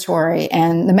Conservatory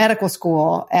and the medical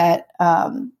school at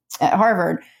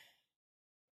Harvard.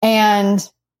 And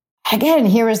again,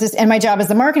 here was this, and my job as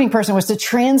the marketing person was to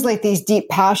translate these deep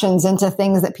passions into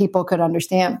things that people could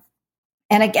understand.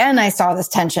 And again, I saw this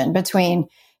tension between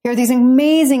here are these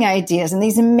amazing ideas and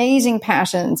these amazing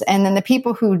passions, and then the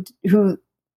people who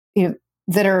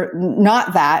that are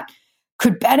not that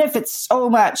could benefit so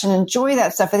much and enjoy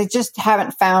that stuff, but they just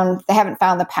haven't found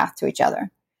the path to each other.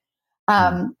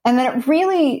 And then it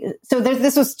really, so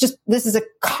this is a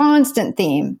constant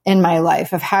theme in my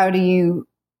life of how do you,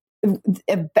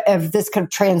 of this kind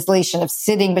of translation of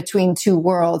sitting between two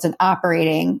worlds and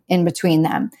operating in between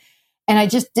them. And I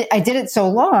did it so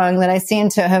long that I seem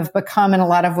to have become in a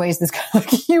lot of ways this kind of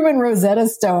human Rosetta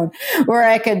Stone where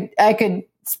I could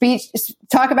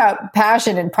talk about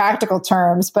passion in practical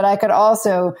terms, but I could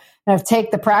also kind of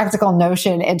take the practical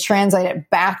notion and translate it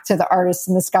back to the artists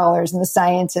and the scholars and the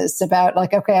scientists about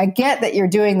like, okay, I get that you're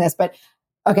doing this, but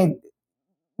okay,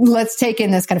 let's take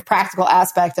in this kind of practical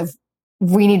aspect of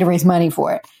we need to raise money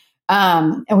for it.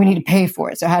 And we need to pay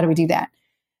for it. So how do we do that?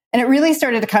 And it really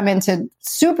started to come into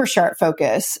super sharp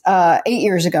focus 8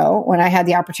 years ago when I had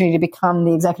the opportunity to become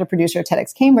the executive producer of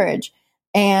TEDx Cambridge.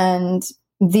 And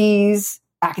these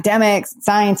academics,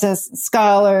 scientists,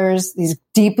 scholars, these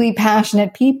deeply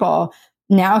passionate people,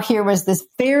 now here was this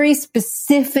very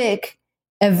specific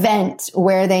event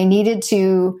where they needed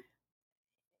to,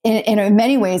 in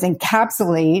many ways,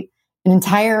 encapsulate an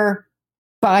entire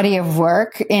body of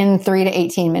work in 3 to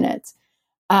 18 minutes.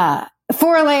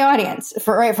 For a lay audience,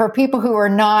 for people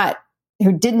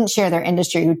who didn't share their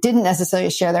industry, who didn't necessarily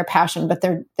share their passion, but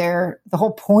the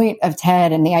whole point of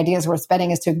TED and the ideas worth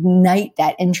spending is to ignite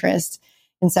that interest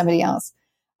in somebody else.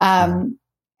 And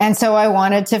so I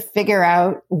wanted to figure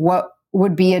out what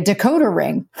would be a decoder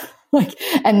ring.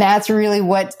 And that's really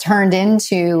what turned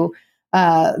into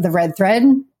the red thread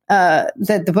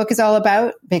that the book is all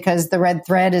about, because the red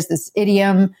thread is this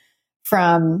idiom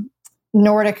from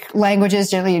Nordic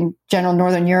languages, generally in general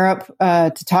Northern Europe,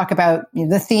 to talk about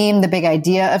the theme, the big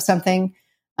idea of something.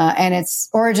 And its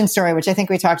origin story, which I think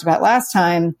we talked about last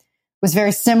time, was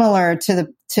very similar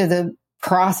to the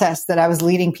process that I was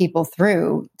leading people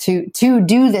through to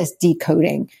do this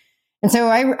decoding. And so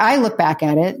I look back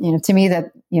at it, to me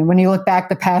that, when you look back,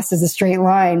 the past is a straight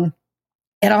line.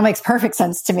 It all makes perfect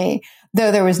sense to me,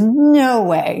 though there was no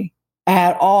way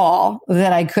at all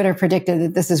that I could have predicted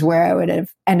that this is where I would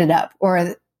have ended up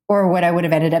or what I would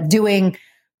have ended up doing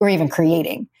or even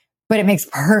creating. But it makes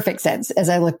perfect sense as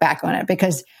I look back on it,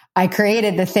 because I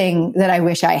created the thing that I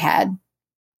wish I had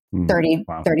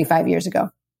 35 years ago.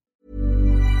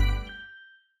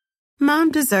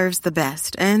 Mom deserves the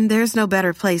best, and there's no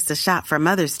better place to shop for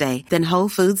Mother's Day than Whole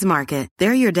Foods Market.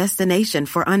 They're your destination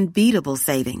for unbeatable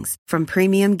savings, from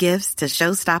premium gifts to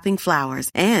show-stopping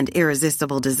flowers and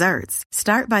irresistible desserts.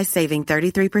 Start by saving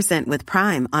 33% with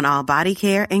Prime on all body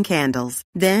care and candles.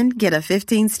 Then get a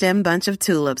 15-stem bunch of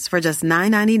tulips for just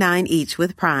 $9.99 each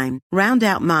with Prime. Round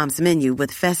out Mom's menu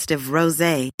with festive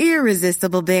rosé,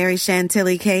 irresistible berry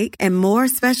chantilly cake, and more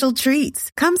special treats.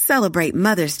 Come celebrate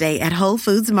Mother's Day at Whole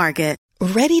Foods Market.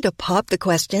 Ready to pop the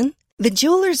question? The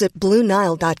jewelers at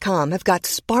BlueNile.com have got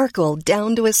sparkle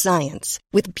down to a science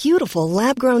with beautiful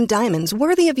lab-grown diamonds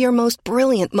worthy of your most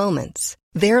brilliant moments.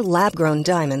 Their lab-grown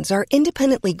diamonds are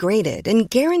independently graded and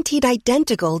guaranteed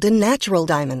identical to natural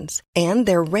diamonds, and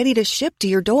they're ready to ship to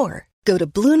your door. Go to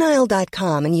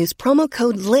BlueNile.com and use promo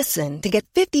code LISTEN to get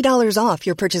 $50 off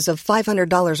your purchase of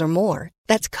 $500 or more.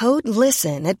 That's code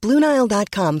LISTEN at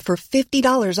BlueNile.com for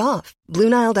 $50 off.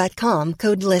 BlueNile.com,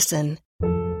 code LISTEN.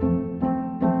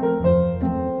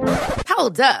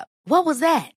 Hold up. What was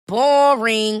that?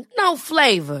 Boring. No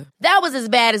flavor. That was as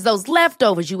bad as those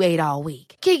leftovers you ate all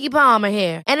week. Keke Palmer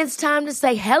here, and it's time to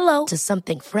say hello to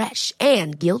something fresh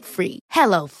and guilt-free.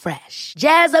 Hello Fresh.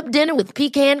 Jazz up dinner with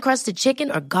pecan-crusted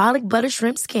chicken or garlic butter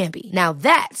shrimp scampi. Now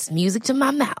that's music to my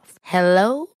mouth.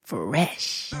 Hello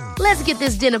Fresh. Let's get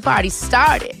this dinner party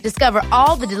started. Discover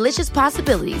all the delicious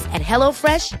possibilities at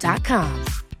HelloFresh.com.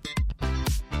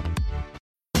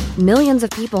 Millions of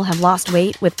people have lost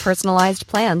weight with personalized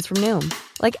plans from Noom.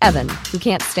 Like Evan, who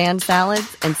can't stand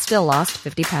salads and still lost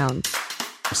 50 pounds.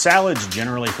 Salads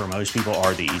generally for most people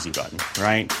are the easy button,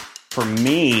 right? For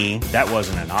me, that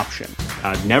wasn't an option.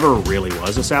 I never really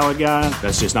was a salad guy.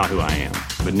 That's just not who I am.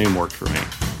 But Noom worked for me.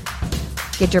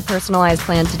 Get your personalized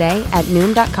plan today at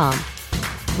Noom.com.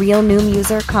 Real Noom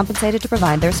user compensated to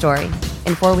provide their story.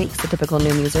 In 4 weeks, the typical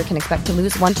Noom user can expect to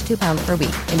lose 1 to 2 pounds per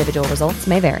week. Individual results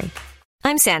may vary.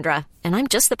 I'm Sandra, and I'm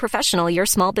just the professional your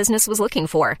small business was looking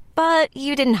for. But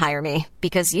you didn't hire me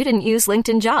because you didn't use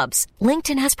LinkedIn Jobs.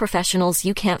 LinkedIn has professionals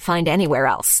you can't find anywhere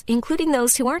else, including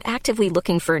those who aren't actively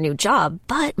looking for a new job,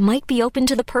 but might be open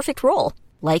to the perfect role,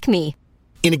 like me.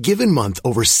 In a given month,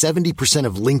 over 70%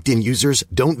 of LinkedIn users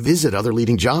don't visit other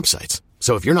leading job sites.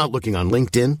 So if you're not looking on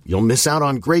LinkedIn, you'll miss out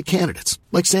on great candidates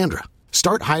like Sandra.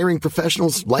 Start hiring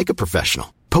professionals like a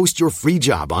professional. Post your free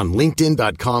job on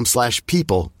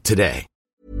linkedin.com/people today.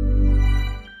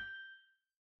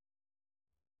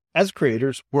 As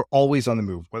creators, we're always on the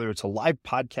move. Whether it's a live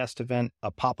podcast event,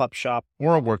 a pop-up shop,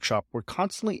 or a workshop, we're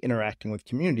constantly interacting with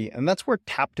community, and that's where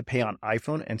Tap to Pay on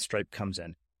iPhone and Stripe comes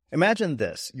in. Imagine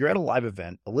this. You're at a live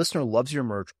event, a listener loves your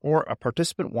merch, or a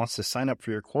participant wants to sign up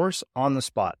for your course on the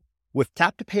spot. With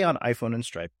Tap to Pay on iPhone and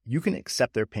Stripe, you can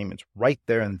accept their payments right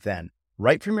there and then,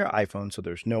 right from your iPhone, so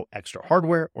there's no extra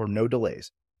hardware or no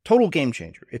delays. Total game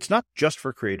changer. It's not just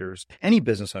for creators. Any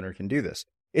business owner can do this.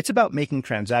 It's about making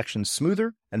transactions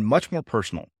smoother and much more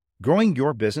personal, growing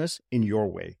your business in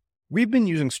your way. We've been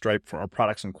using Stripe for our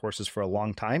products and courses for a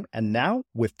long time, and now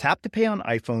with Tap to Pay on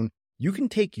iPhone, you can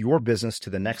take your business to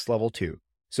the next level too.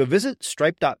 So visit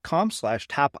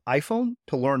stripe.com/tapiphone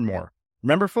to learn more.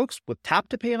 Remember, folks, with Tap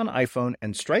to Pay on iPhone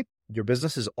and Stripe, your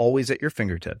business is always at your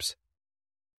fingertips.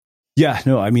 Yeah,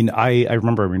 no, I remember, I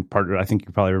think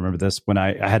you probably remember this when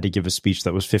I had to give a speech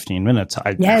that was 15 minutes.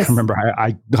 I remember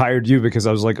I hired you because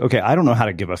I was like, okay, I don't know how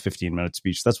to give a 15-minute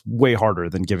speech. That's way harder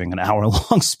than giving an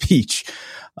hour-long speech.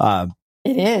 It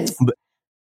is. But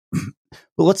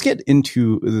let's get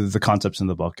into the concepts in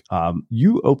the book.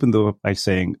 You opened the book by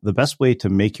saying the best way to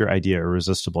make your idea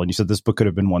irresistible, and you said this book could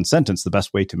have been one sentence, the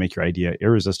best way to make your idea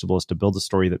irresistible is to build a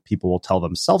story that people will tell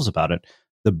themselves about it.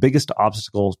 The biggest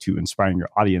obstacle to inspiring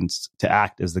your audience to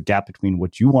act is the gap between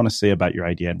what you want to say about your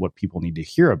idea and what people need to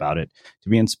hear about it. To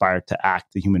be inspired to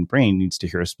act, the human brain needs to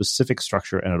hear a specific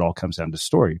structure, and it all comes down to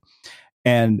story.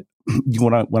 And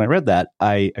when I read that,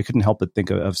 I couldn't help but think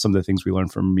of some of the things we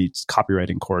learned from Meet's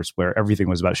copywriting course, where everything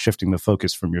was about shifting the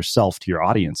focus from yourself to your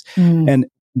audience. And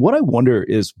what I wonder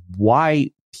is why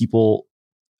people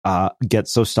get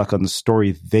so stuck on the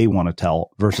story they want to tell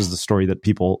versus the story that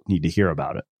people need to hear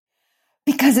about it.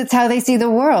 Because it's how they see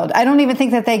the world. I don't even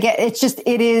think that they get, it's just,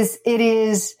 it is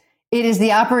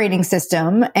the operating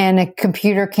system, and a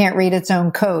computer can't read its own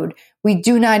code. We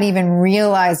do not even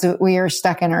realize that we are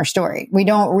stuck in our story. We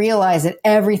don't realize that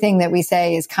everything that we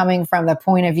say is coming from the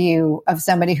point of view of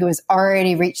somebody who has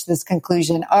already reached this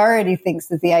conclusion, already thinks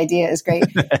that the idea is great.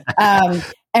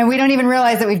 And we don't even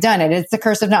realize that we've done it. It's the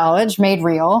curse of knowledge made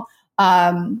real.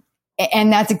 And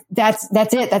that's it. That's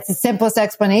the simplest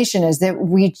explanation, is that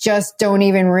we just don't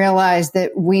even realize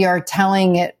that we are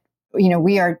telling it. You know,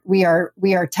 we are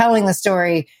telling the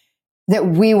story that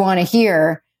we want to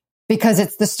hear because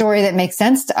it's the story that makes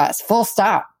sense to us, full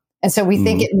stop. And so we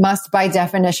think it must by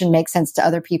definition make sense to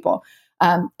other people.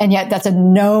 And yet that's a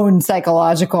known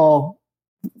psychological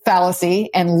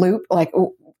fallacy and loop. Like,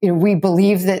 we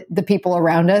believe that the people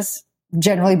around us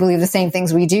generally believe the same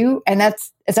things we do. And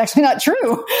it's actually not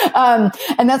true.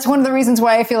 And that's one of the reasons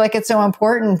why I feel like it's so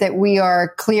important that we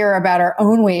are clear about our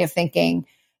own way of thinking,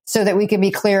 so that we can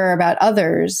be clearer about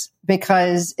others,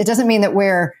 because it doesn't mean that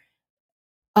we're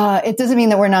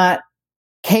not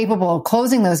capable of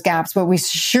closing those gaps, but we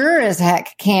sure as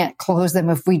heck can't close them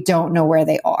if we don't know where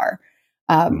they are.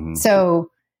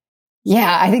 So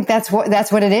yeah, I think that's what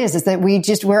it is that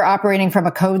we're operating from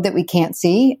a code that we can't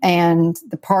see. And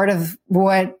the part of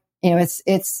what, it's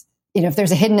if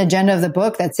there's a hidden agenda of the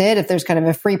book, that's it. If there's kind of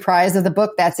a free prize of the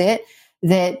book, that's it.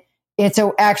 That it's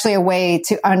actually a way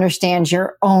to understand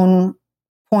your own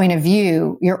point of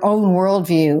view, your own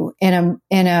worldview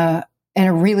in a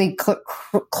really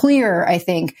clear, I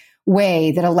think,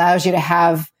 way that allows you to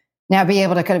have now be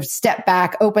able to kind of step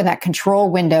back, open that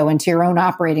control window into your own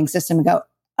operating system and go,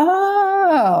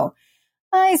 oh,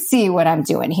 I see what I'm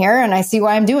doing here and I see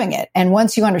why I'm doing it. And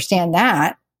once you understand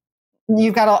that,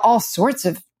 you've got all sorts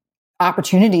of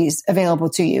opportunities available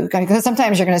to you, because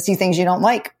sometimes you're going to see things you don't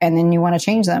like and then you want to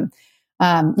change them.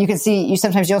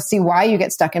 Sometimes you'll see why you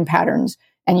get stuck in patterns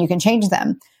and you can change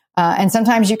them. And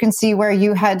sometimes you can see where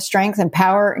you had strength and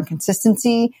power and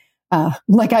consistency.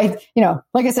 Like I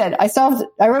said,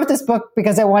 I wrote this book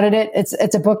because I wanted it.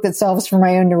 It's a book that solves for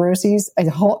my own neuroses. I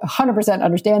 100%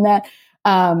 understand that.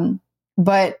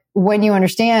 But when you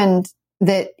understand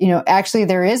that, actually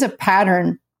there is a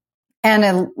pattern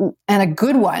and a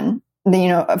good one,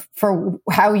 for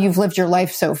how you've lived your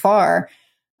life so far,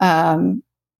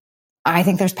 I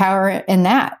think there's power in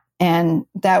that. And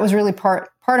that was really part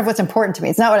of what's important to me.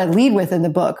 It's not what I lead with in the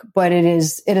book, but it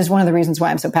is one of the reasons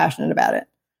why I'm so passionate about it.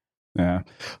 Yeah.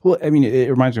 Well, I mean, it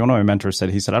reminds me, one of my mentors said,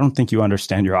 I don't think you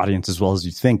understand your audience as well as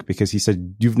you think, because he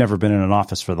said, you've never been in an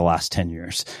office for the last 10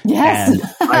 years. Yes.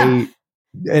 And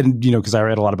because I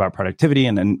read a lot about productivity,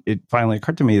 and it finally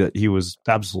occurred to me that he was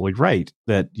absolutely right,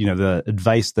 that, the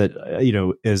advice that,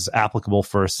 is applicable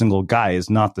for a single guy is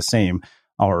not the same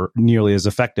or nearly as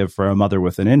effective for a mother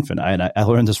with an infant. And I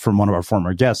learned this from one of our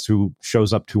former guests who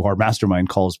shows up to our mastermind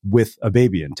calls with a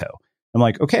baby in tow. I'm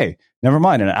like, okay, never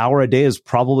mind. An hour a day is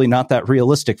probably not that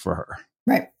realistic for her.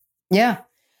 Right. Yeah.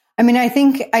 I mean, I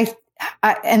think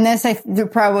and this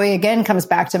probably again comes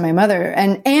back to my mother,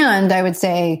 and I would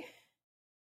say,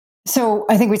 so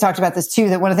I think we talked about this too,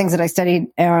 that one of the things that I studied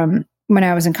when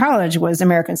I was in college was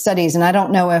American Studies. And I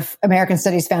don't know if American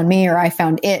Studies found me or I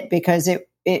found it, because it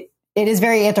is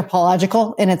very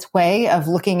anthropological in its way of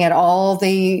looking at all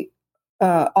the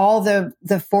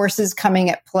forces coming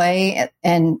at play,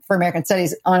 and for American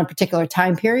Studies on a particular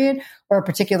time period or a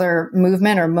particular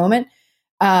movement or moment.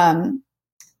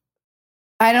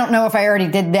 I don't know if I already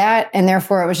did that, and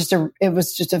therefore it was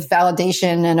just a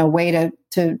validation and a way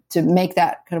to make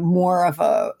that kind of more of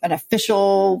an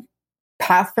official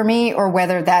path for me, or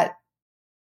whether it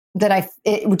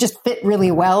would just fit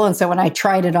really well. And so when I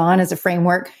tried it on as a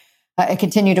framework, it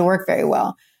continued to work very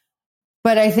well.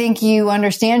 But I think you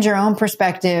understand your own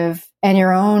perspective and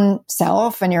your own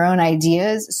self and your own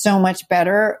ideas so much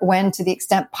better when, to the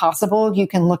extent possible, you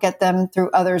can look at them through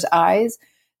others' eyes.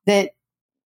 That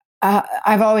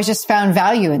I've always just found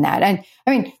value in that. And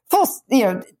I mean, full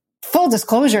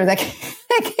disclosure, that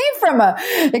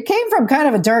it came from kind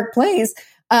of a dark place,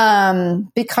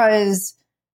 because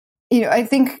I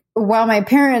think while my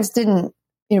parents didn't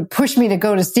push me to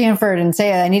go to Stanford and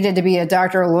say I needed to be a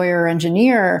doctor, a lawyer, or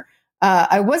engineer,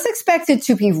 I was expected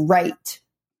to be right.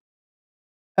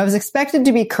 I was expected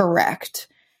to be correct.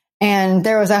 And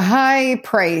there was a high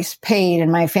price paid in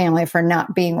my family for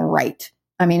not being right.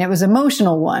 I mean, it was an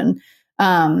emotional one,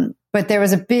 but there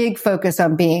was a big focus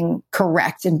on being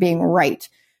correct and being right.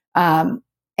 And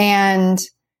my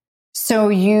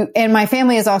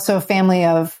family is also a family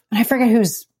of, and I forget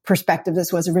whose perspective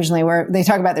this was originally, where they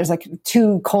talk about there's like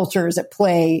two cultures at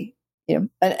play,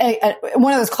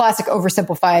 one of those classic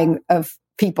oversimplifying of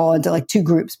people into like two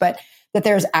groups, but that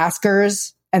there's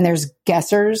askers and there's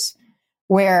guessers,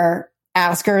 where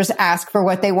askers ask for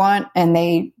what they want and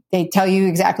they tell you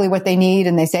exactly what they need,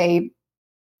 and they say,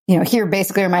 here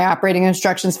basically are my operating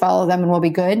instructions, follow them and we'll be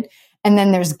good. And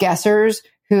then there's guessers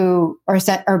who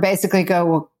are basically go,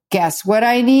 well, guess what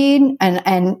I need,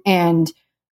 and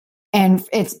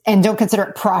don't consider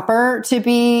it proper to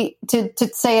say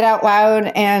it out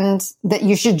loud, and that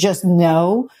you should just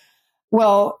know.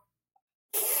 Well,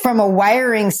 from a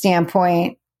wiring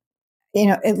standpoint,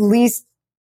 at least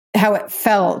how it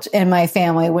felt in my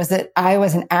family was that I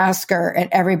was an asker and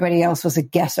everybody else was a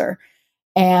guesser.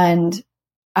 And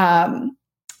I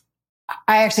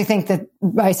actually think that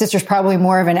my sister's probably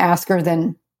more of an asker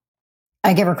than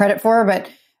I give her credit for, but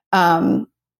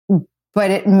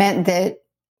it meant that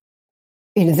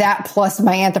that plus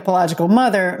my anthropological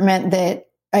mother meant that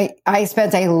I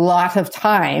spent a lot of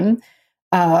time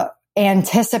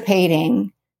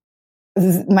anticipating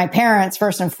my parents,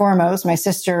 first and foremost, my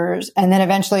sisters, and then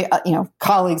eventually,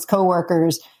 colleagues,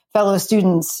 coworkers, fellow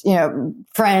students,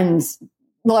 friends,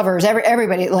 lovers,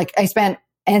 everybody. Like I spend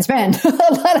a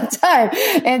lot of time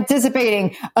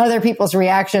anticipating other people's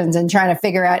reactions and trying to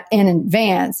figure out in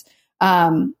advance,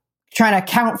 trying to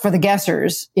account for the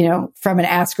guessers, from an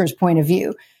asker's point of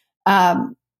view.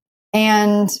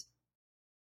 And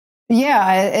yeah,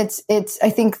 I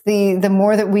think the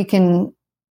more that we can,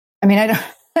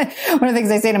 one of the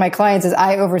things I say to my clients is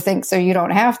I overthink so you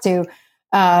don't have to.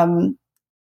 That's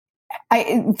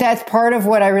part of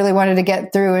what I really wanted to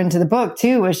get through into the book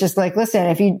too, was just like,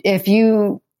 listen, if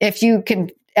if you can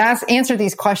answer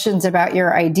these questions about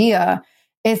your idea,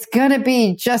 it's going to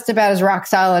be just about as rock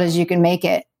solid as you can make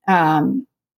it. As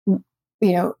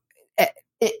you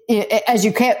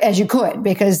could,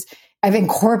 because I've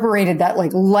incorporated that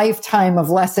like lifetime of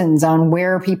lessons on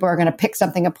where people are going to pick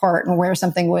something apart and where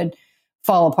something would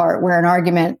fall apart, where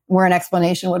an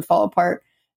explanation would fall apart.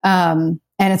 And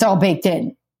it's all baked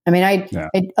in. I mean, I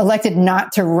elected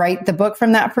not to write the book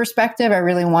from that perspective. I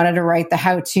really wanted to write the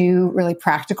how-to, really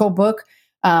practical book.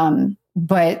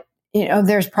 But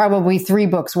there's probably 3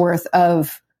 books worth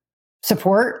of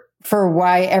support for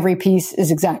why every piece is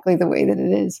exactly the way that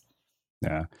it is.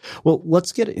 Yeah. Well,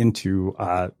 let's get into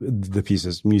the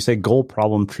pieces. When you say goal,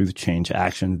 problem, truth, change,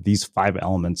 action, these 5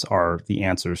 elements are the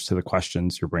answers to the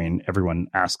questions everyone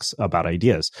asks about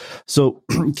ideas. So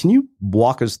can you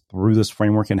walk us through this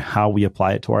framework and how we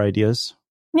apply it to our ideas?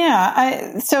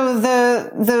 Yeah. So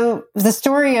the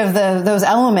story of those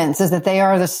elements is that they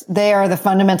are the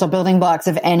fundamental building blocks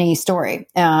of any story.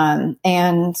 And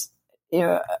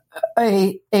a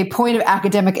point of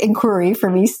academic inquiry for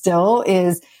me still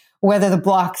is whether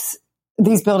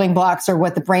these building blocks are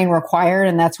what the brain required,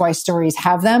 and that's why stories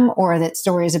have them, or that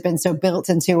stories have been so built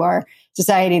into our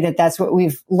society that that's what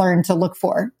we've learned to look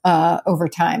for over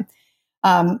time.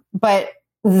 But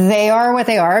they are what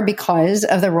they are because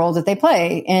of the role that they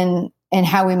play in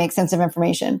how we make sense of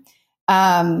information.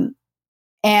 And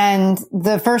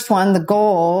the first one, the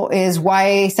goal, is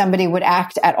why somebody would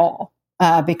act at all.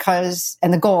 And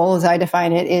the goal, as I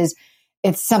define it, is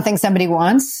it's something somebody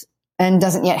wants and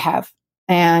doesn't yet have.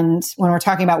 And when we're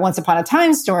talking about once upon a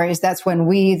time stories, that's when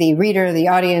we, the reader, the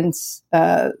audience,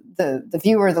 the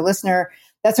viewer, the listener,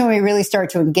 that's when we really start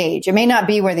to engage. It may not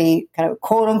be where the kind of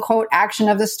quote unquote action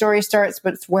of the story starts,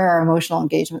 but it's where our emotional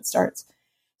engagement starts.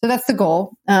 So that's the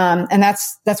goal. And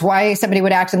that's why somebody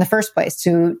would act in the first place,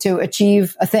 to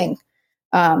achieve a thing.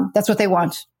 That's what they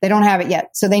want. They don't have it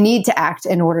yet. So they need to act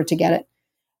in order to get it.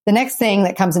 The next thing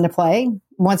that comes into play,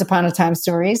 once upon a time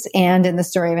stories and in the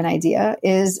story of an idea,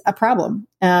 is a problem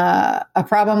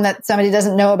that somebody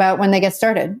doesn't know about when they get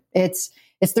started. It's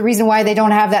the reason why they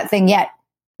don't have that thing yet,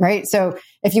 right? So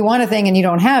if you want a thing and you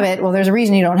don't have it, well, there's a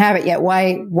reason you don't have it yet.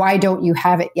 Why don't you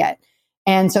have it yet?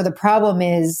 And so the problem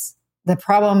is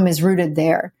rooted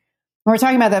there. When we're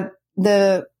talking about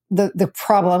the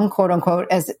problem, quote unquote,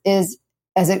 as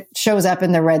it shows up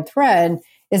in the red thread,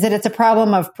 is that it's a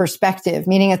problem of perspective,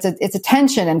 meaning it's a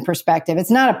tension in perspective. It's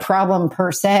not a problem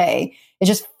per se.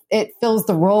 It fills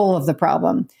the role of the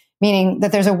problem, meaning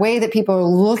that there's a way that people are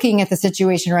looking at the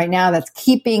situation right now that's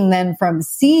keeping them from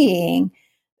seeing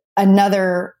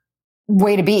another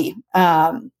way to be.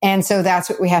 And so that's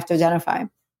what we have to identify.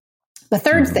 The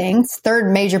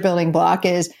third major building block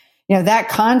is, that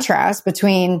contrast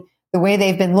between the way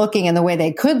they've been looking and the way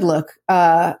they could look,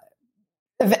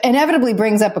 inevitably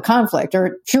brings up a conflict,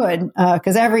 or should,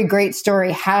 because every great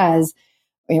story has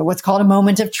what's called a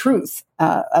moment of truth,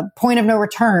 a point of no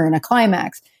return, a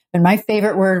climax. And my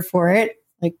favorite word for it,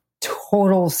 like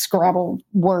total Scrabble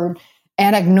word,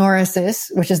 anagnorisis,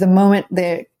 which is the moment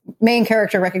the main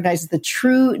character recognizes the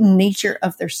true nature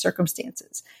of their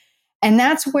circumstances. And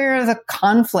that's where the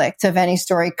conflict of any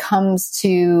story comes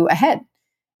to a head.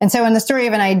 And so in the story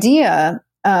of an idea,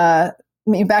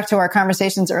 back to our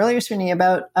conversations earlier, Srini,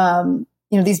 about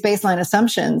these baseline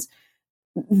assumptions,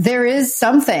 there is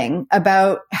something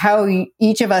about how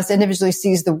each of us individually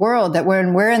sees the world, that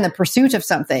when we're in the pursuit of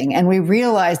something and we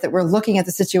realize that we're looking at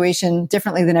the situation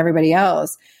differently than everybody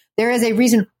else, there is a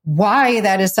reason why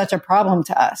that is such a problem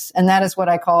to us. And that is what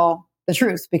I call the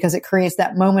truth, because it creates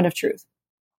that moment of truth.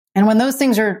 And when those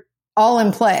things are all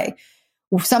in play,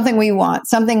 something we want,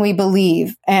 something we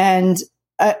believe, and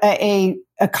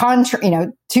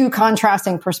two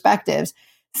contrasting perspectives,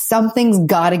 something's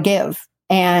got to give.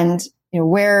 And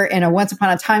where in a once upon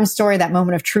a time story, that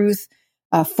moment of truth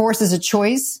forces a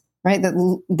choice, right?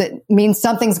 That means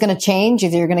something's going to change.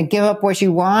 Either you're going to give up what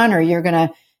you want, or you're going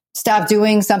to stop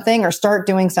doing something or start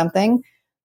doing something.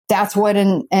 That's what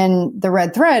in the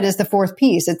red thread is the fourth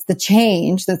piece. It's the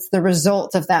change that's the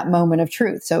result of that moment of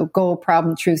truth. So goal,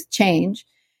 problem, truth, change.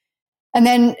 And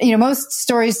then, most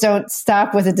stories don't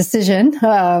stop with a decision.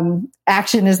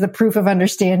 Action is the proof of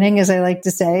understanding, as I like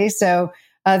to say. So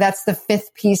that's the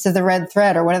fifth piece of the red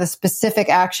thread, or one of the specific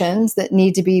actions that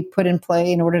need to be put in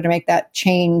play in order to make that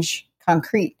change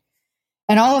concrete.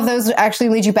 And all of those actually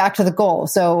lead you back to the goal.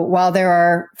 So while there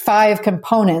are 5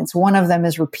 components, one of them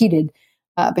is repeated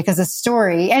because a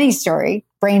story, any story,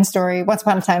 brain story, once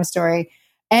upon a time story,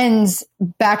 ends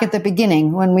back at the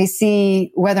beginning when we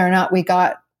see whether or not we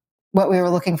got what we were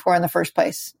looking for in the first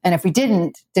place. And if we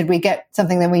didn't, did we get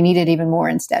something that we needed even more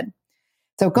instead?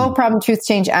 So goal, problem, truth,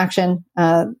 change, action.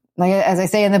 Like as I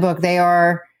say in the book, they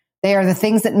are the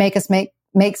things that make us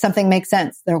make something make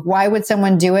sense. They're, why would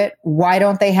someone do it? Why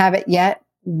don't they have it yet?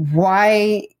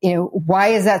 Why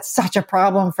is that such a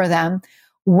problem for them?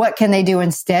 What can they do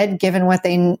instead, given what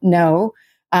they know?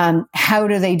 How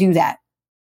do they do that?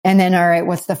 And then, all right,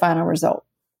 what's the final result?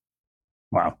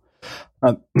 Wow.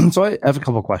 So I have a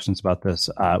couple of questions about this.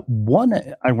 One,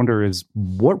 I wonder is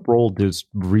what role does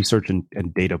research and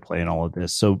data play in all of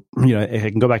this? So, I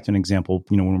can go back to an example,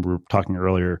 when we were talking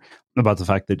earlier about the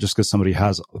fact that just because somebody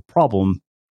has a problem,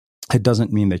 it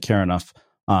doesn't mean they care enough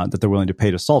that they're willing to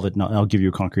pay to solve it. And I'll give you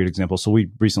a concrete example. So we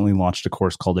recently launched a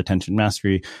course called Attention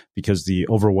Mastery because the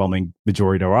overwhelming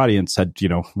majority of our audience had,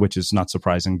 which is not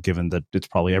surprising given that it's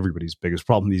probably everybody's biggest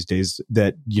problem these days,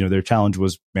 that, their challenge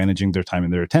was managing their time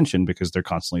and their attention because they're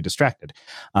constantly distracted.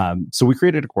 So we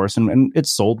created a course and it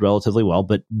sold relatively well.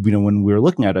 But, when we were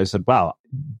looking at it, I said, wow,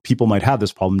 people might have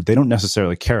this problem. They don't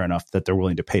necessarily care enough that they're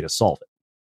willing to pay to solve it.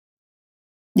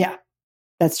 Yeah,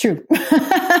 that's true.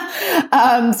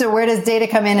 So where does data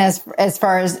come in as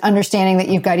far as understanding that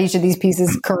you've got each of these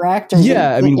pieces correct? Or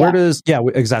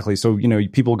exactly. So,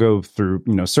 people go through,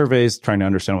 surveys trying to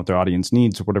understand what their audience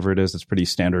needs or whatever it is. It's pretty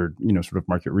standard, sort of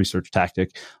market research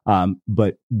tactic.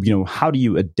 But, how do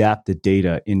you adapt the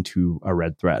data into a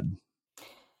red thread?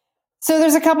 So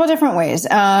there's a couple of different ways.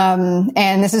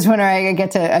 And this is when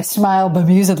I smile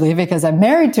bemusedly because I'm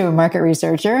married to a market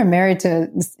researcher. I'm married to,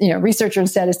 researcher and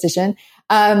statistician.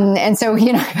 And so,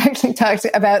 I've actually talked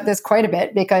about this quite a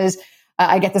bit because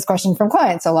I get this question from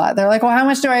clients a lot. They're like, well, how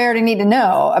much do I already need to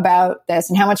know about this?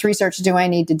 And how much research do I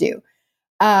need to do?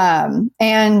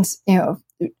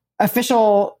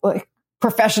 Official,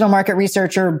 professional market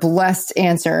researcher, blessed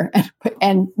answer.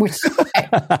 And which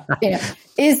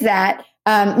is that,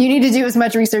 you need to do as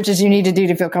much research as you need to do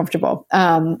to feel comfortable.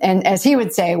 And as he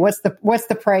would say, what's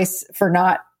the price for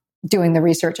not doing the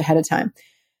research ahead of time?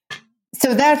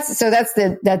 So that's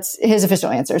his official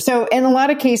answer. So in a lot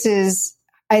of cases,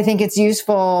 I think it's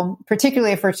useful,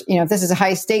 particularly if this is a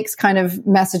high stakes kind of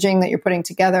messaging that you're putting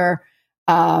together,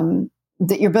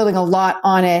 that you're building a lot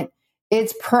on it.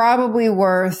 It's probably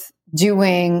worth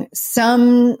doing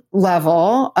some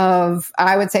level of,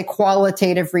 I would say,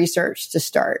 qualitative research to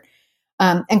start.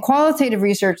 And qualitative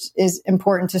research is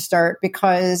important to start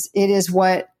because it is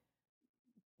what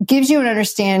gives you an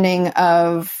understanding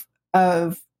of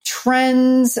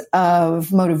trends,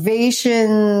 of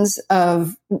motivations,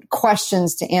 of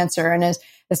questions to answer. And as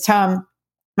Tom,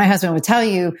 my husband, would tell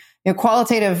you,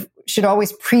 qualitative should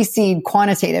always precede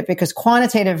quantitative because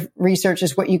quantitative research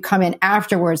is what you come in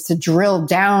afterwards to drill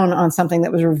down on something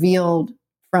that was revealed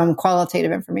from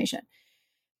qualitative information.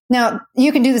 Now,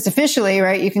 you can do this officially,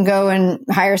 right? You can go and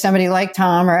hire somebody like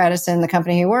Tom or Edison, the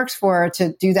company he works for,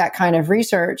 to do that kind of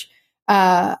research.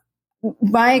 My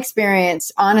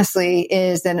experience, honestly,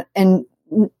 is that in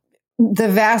the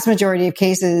vast majority of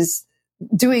cases,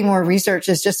 doing more research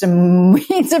is just a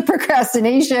means of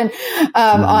procrastination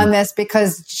on this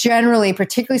because generally,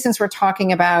 particularly since we're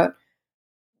talking about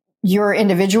your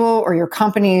individual or your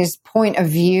company's point of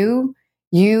view,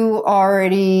 you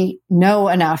already know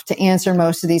enough to answer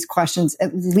most of these questions,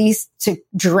 at least to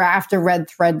draft a red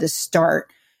thread to start.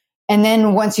 And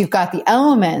then once you've got the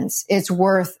elements, it's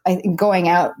worth, I think, going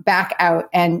back out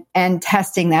and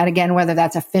testing that again, whether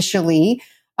that's officially,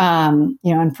 and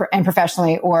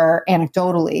professionally or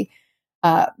anecdotally,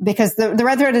 because the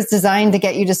red thread is designed to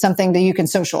get you to something that you can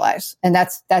socialize. And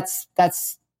that's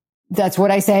what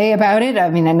I say about it. I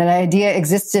mean, and an idea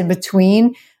exists in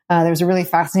between. There was a really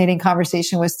fascinating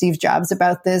conversation with Steve Jobs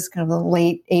about this, kind of the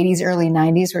late 80s, early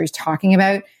 90s, where he's talking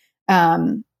about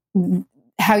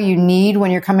how you need, when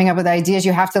you're coming up with ideas,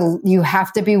 you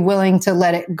have to be willing to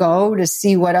let it go to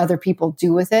see what other people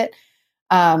do with it.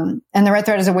 And the red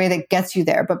thread is a way that gets you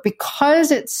there. But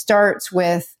because it starts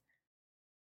with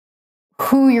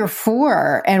who you're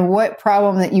for and what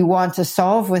problem that you want to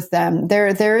solve with them,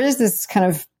 there is this kind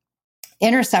of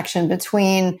intersection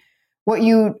between what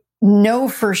you know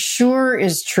for sure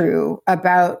is true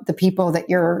about the people that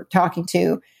you're talking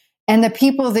to and the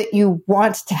people that you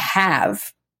want to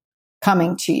have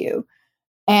coming to you.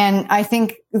 And I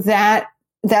think that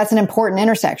that's an important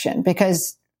intersection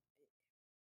because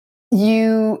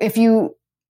and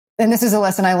this is a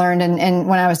lesson I learned in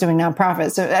when I was doing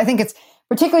nonprofits. So I think it's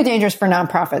particularly dangerous for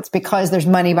nonprofits because there's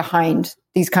money behind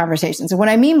these conversations. And what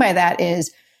I mean by that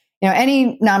is,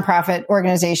 any nonprofit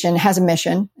organization has a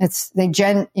mission. It's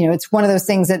one of those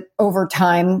things that over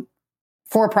time,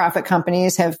 for-profit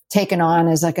companies have taken on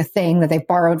as like a thing that they've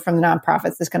borrowed from the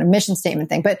nonprofits, this kind of mission statement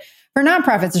thing. But for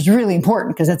nonprofits, it's really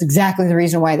important because that's exactly the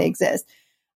reason why they exist.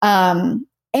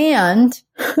 And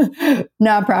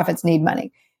nonprofits need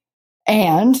money.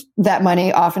 And that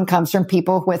money often comes from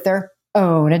people with their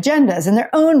own agendas and their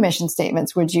own mission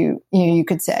statements, you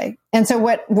could say. And so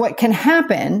what can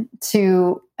happen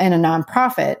in a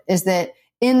nonprofit is that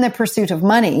in the pursuit of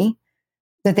money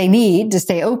that they need to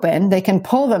stay open, they can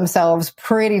pull themselves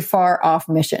pretty far off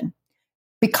mission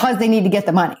because they need to get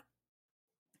the money.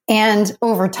 And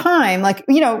over time,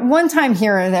 one time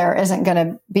here or there isn't going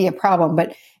to be a problem.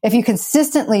 But if you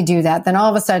consistently do that, then all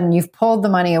of a sudden you've pulled the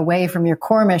money away from your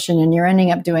core mission and you're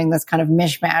ending up doing this kind of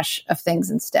mishmash of things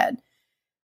instead.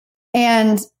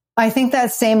 And I think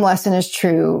that same lesson is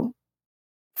true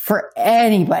for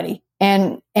anybody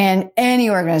and any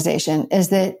organization, is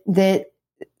that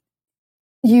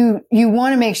you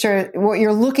want to make sure what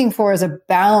you're looking for is a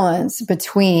balance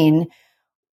between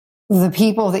the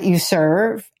people that you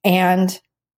serve and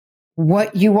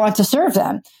what you want to serve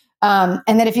them.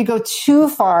 And that if you go too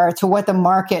far to what the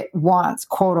market wants,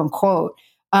 quote unquote,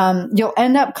 you'll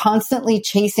end up constantly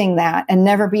chasing that and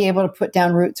never be able to put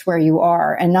down roots where you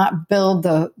are and not build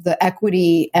the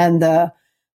equity and the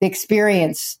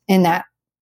experience in that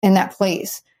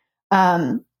place.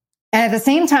 And at the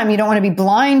same time, you don't want to be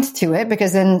blind to it,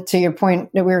 because then, to your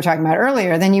point that we were talking about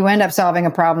earlier, then you end up solving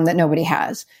a problem that nobody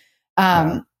has.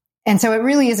 And so it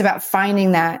really is about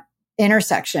finding that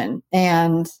intersection.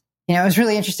 And, it was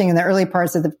really interesting in the early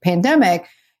parts of the pandemic.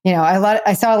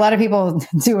 I saw a lot of people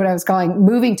do what I was calling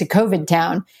moving to COVID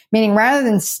town, meaning rather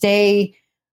than stay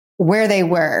where they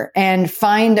were and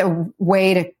find a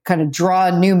way to kind of draw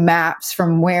new maps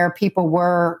from where people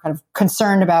were kind of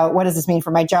concerned about, what does this mean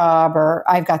for my job? Or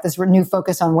I've got this new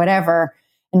focus on whatever,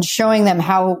 and showing them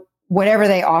how whatever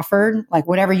they offered, like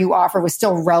whatever you offer, was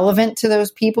still relevant to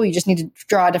those people. You just need to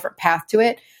draw a different path to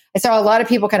it. I saw a lot of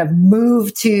people kind of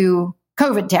move to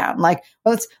COVID town. Like,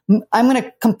 I'm going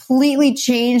to completely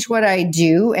change what I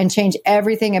do and change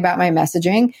everything about my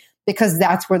messaging because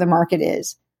that's where the market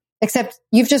is. Except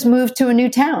you've just moved to a new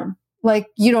town. Like,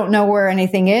 you don't know where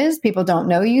anything is. People don't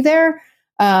know you there.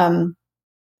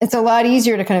 It's a lot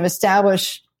easier to kind of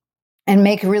establish and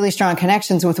make really strong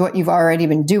connections with what you've already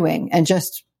been doing and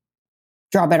just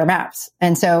draw better maps.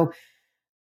 And so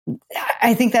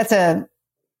I think it's a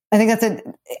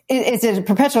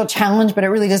perpetual challenge, but it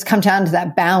really does come down to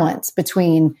that balance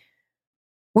between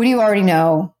what do you already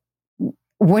know,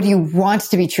 what do you want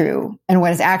to be true, and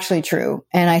what is actually true.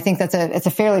 And I think it's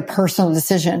a fairly personal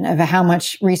decision of how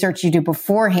much research you do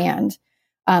beforehand,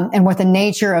 and what the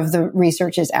nature of the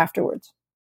research is afterwards.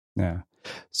 Yeah.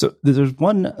 So there's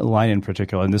one line in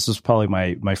particular, and this is probably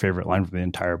my favorite line from the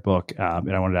entire book.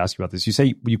 And I wanted to ask you about this. You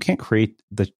say you can't create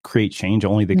change,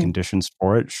 only the conditions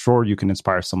for it. Sure, you can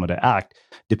inspire someone to act.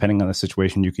 Depending on the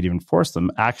situation, you could even force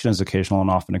them. Action is occasional and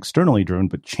often externally driven,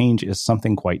 but change is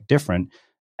something quite different.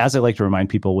 As I like to remind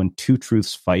people, when two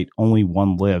truths fight, only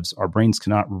one lives. Our brains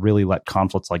cannot really let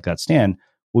conflicts like that stand.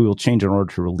 We will change in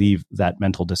order to relieve that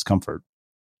mental discomfort.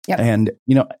 Yep. And,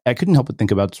 I couldn't help but think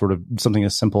about sort of something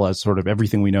as simple as sort of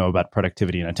everything we know about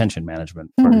productivity and attention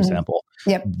management, for example.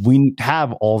 Yep. We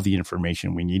have all the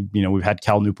information we need. We've had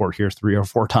Cal Newport here 3 or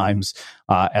 4 times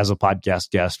as a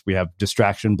podcast guest. We have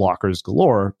distraction blockers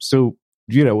galore. So,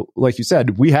 like you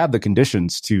said, we have the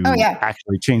conditions to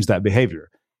actually change that behavior,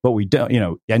 but we don't,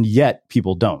 and yet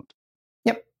people don't.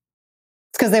 Yep.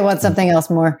 It's because they want something else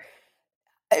more.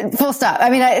 Full stop. I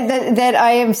mean, that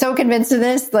I am so convinced of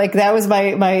this. Like, that was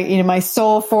my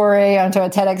sole foray onto a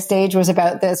TEDx stage was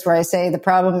about this, where I say the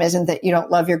problem isn't that you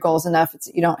don't love your goals enough; it's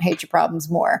that you don't hate your problems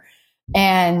more.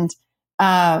 And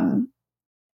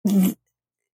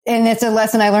it's a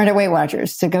lesson I learned at Weight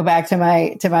Watchers. To go back to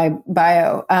my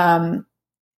bio,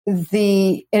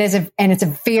 it's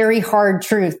a very hard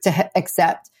truth to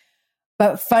accept.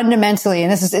 But fundamentally,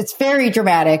 and it's very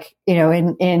dramatic,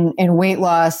 in weight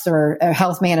loss or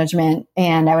health management.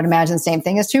 And I would imagine the same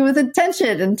thing is true with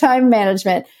attention and time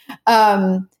management.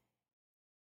 That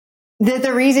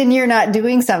the reason you're not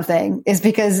doing something is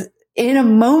because in a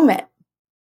moment,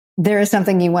 there is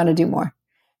something you want to do more.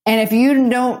 And if you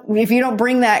don't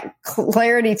bring that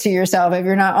clarity to yourself, if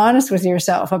you're not honest with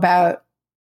yourself about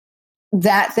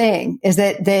that thing, is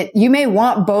that you may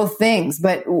want both things,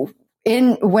 but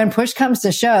when push comes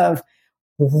to shove,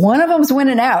 one of them's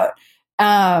winning out.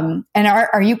 And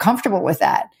are you comfortable with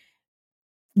that?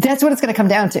 That's what it's going to come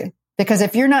down to. Because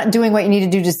if you're not doing what you need to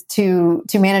do just to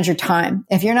manage your time,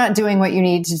 if you're not doing what you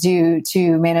need to do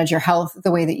to manage your health the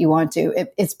way that you want to,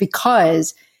 it's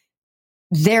because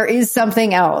there is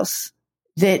something else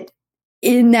that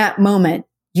in that moment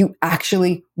you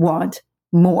actually want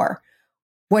more.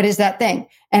 What is that thing?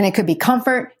 And it could be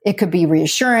comfort. It could be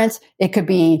reassurance. It could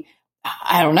be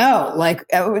I don't know, like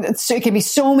it can be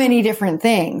so many different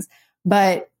things.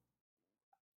 But,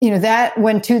 that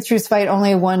when two truths fight,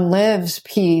 only one lives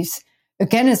piece,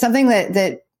 again, is something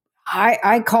that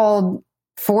I called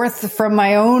forth from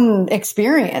my own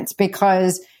experience,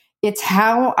 because it's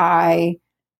how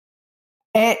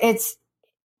it's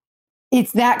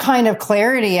that kind of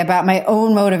clarity about my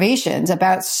own motivations,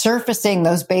 about surfacing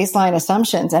those baseline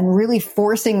assumptions and really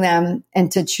forcing them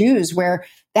and to choose, where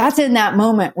that's in that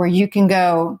moment where you can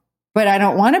go, but I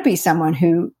don't want to be someone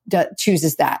who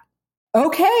chooses that.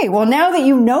 Okay, well, now that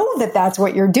you know that that's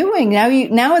what you're doing, now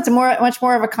it's much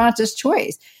more of a conscious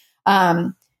choice,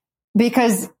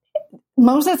 because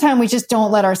most of the time we just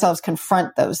don't let ourselves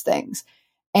confront those things,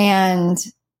 and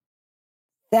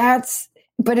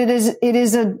but it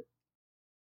is a.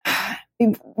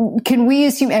 Can we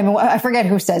assume? I mean, I forget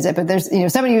who says it, but there's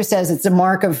somebody who says it's a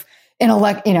mark of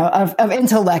intellect, of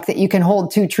intellect, that you can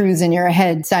hold two truths in your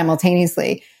head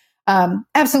simultaneously.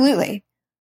 Absolutely.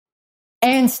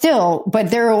 And still,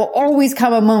 but there will always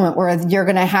come a moment where you're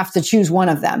going to have to choose one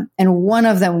of them, and one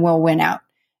of them will win out.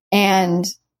 And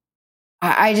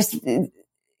I just, if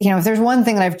there's one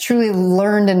thing that I've truly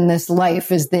learned in this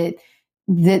life, is that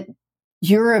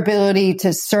your ability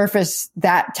to surface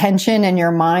that tension in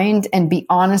your mind and be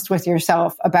honest with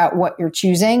yourself about what you're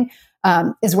choosing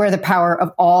is where the power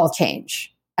of all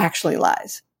change actually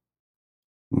lies.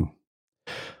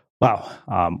 Wow.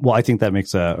 Well, I think that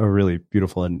makes a really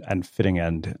beautiful and fitting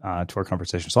end to our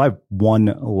conversation. So I have one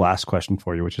last question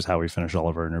for you, which is how we finish all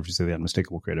of our interviews of the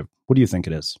Unmistakable Creative. What do you think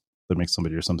it is that makes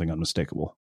somebody or something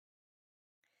unmistakable?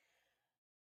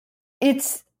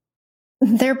 It's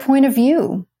their point of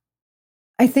view.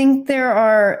 I think there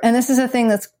are, and this is a thing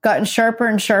that's gotten sharper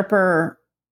and sharper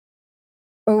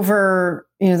over,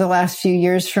 the last few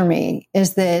years for me,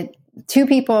 is that two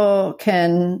people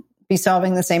can be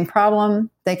solving the same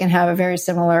problem. They can have a very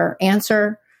similar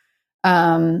answer.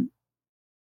 But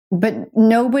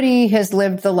nobody has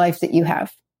lived the life that you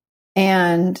have.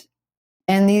 And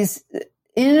these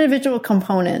individual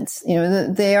components,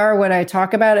 they are what I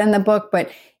talk about in the book,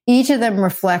 but each of them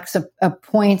reflects a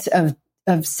point of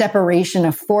separation,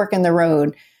 a fork in the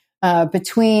road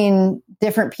between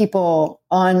different people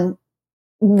on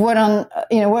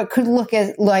what could look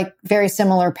like very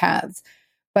similar paths.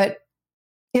 But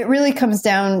it really comes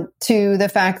down to the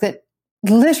fact that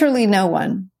literally no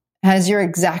one has your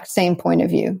exact same point of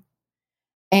view.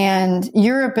 And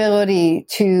your ability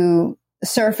to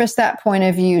surface that point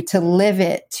of view, to live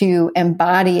it, to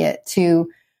embody it, to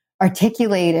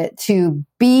articulate it, to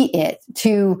be it,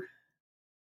 to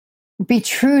be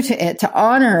true to it, to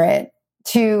honor it,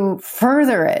 to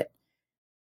further it.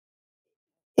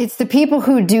 It's the people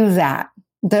who do that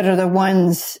are the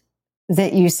ones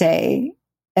that you say,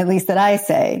 at least that I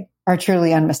say, are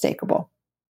truly unmistakable.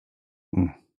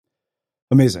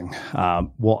 Amazing.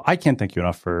 Well, I can't thank you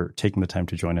enough for taking the time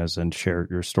to join us and share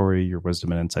your story, your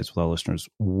wisdom, and insights with our listeners.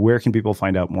 Where can people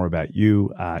find out more about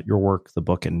you, your work, the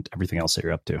book, and everything else that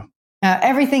you're up to?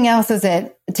 Everything else is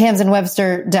at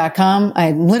tamsenwebster.com.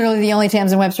 I'm literally the only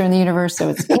Tamsen Webster in the universe, so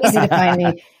it's easy to find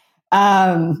me.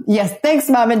 Yes, thanks,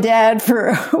 Mom and Dad,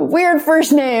 for a weird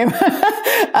first name.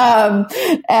 But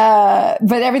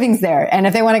everything's there. And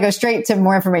if they want to go straight to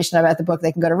more information about the book,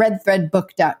 they can go to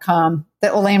redthreadbook.com.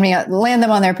 That will land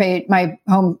them on their page, my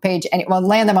homepage,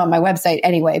 land them on my website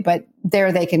anyway. But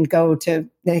there they can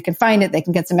they can find it. They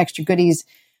can get some extra goodies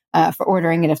for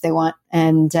ordering it if they want.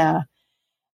 And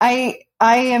I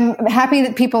am happy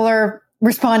that people are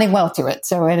responding well to it.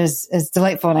 So it is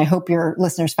delightful, and I hope your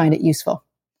listeners find it useful.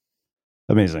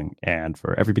 Amazing. And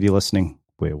for everybody listening,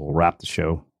 we will wrap the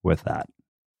show with that.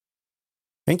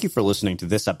 Thank you for listening to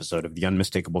this episode of the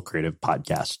Unmistakable Creative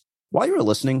Podcast. While you were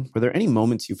listening, were there any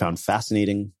moments you found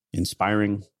fascinating,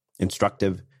 inspiring,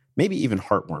 instructive, maybe even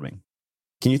heartwarming?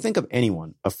 Can you think of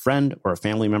anyone, a friend or a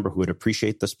family member who would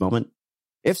appreciate this moment?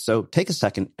 If so, take a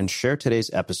second and share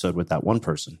today's episode with that one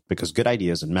person, because good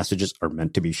ideas and messages are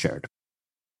meant to be shared.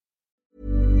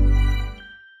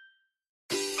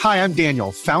 Hi, I'm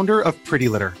Daniel, founder of Pretty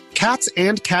Litter. Cats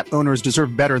and cat owners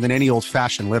deserve better than any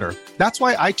old-fashioned litter. That's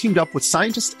why I teamed up with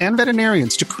scientists and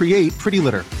veterinarians to create Pretty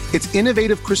Litter. Its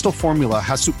innovative crystal formula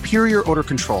has superior odor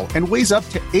control and weighs up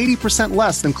to 80%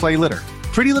 less than clay litter.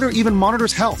 Pretty Litter even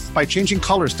monitors health by changing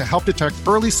colors to help detect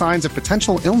early signs of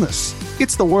potential illness.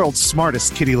 It's the world's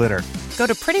smartest kitty litter. Go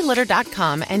to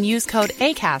prettylitter.com and use code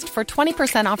ACAST for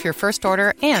 20% off your first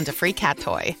order and a free cat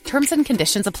toy. Terms and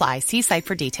conditions apply. See site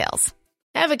for details.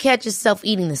 Ever catch yourself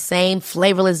eating the same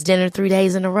flavorless dinner 3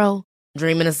 days in a row?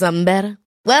 Dreaming of something better?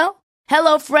 Well,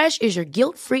 HelloFresh is your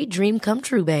guilt-free dream come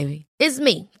true, baby. It's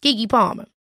me, Keke Palmer.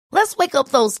 Let's wake up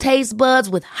those taste buds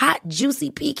with hot, juicy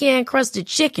pecan-crusted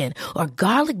chicken or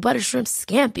garlic butter shrimp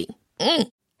scampi.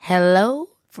 Hello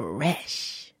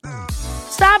Fresh.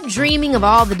 Stop dreaming of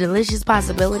all the delicious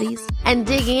possibilities and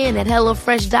dig in at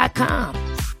HelloFresh.com.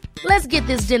 Let's get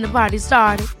this dinner party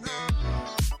started.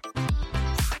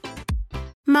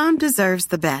 Mom deserves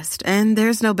the best, and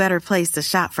there's no better place to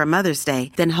shop for Mother's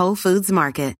Day than Whole Foods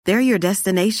Market. They're your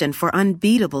destination for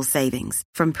unbeatable savings,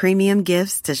 from premium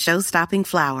gifts to show-stopping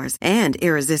flowers and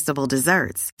irresistible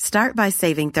desserts. Start by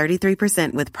saving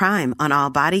 33% with Prime on all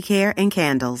body care and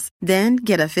candles. Then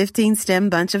get a 15-stem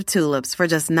bunch of tulips for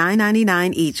just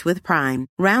 $9.99 each with Prime.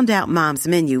 Round out Mom's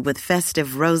menu with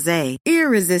festive rosé,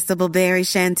 irresistible berry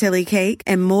chantilly cake,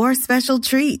 and more special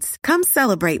treats. Come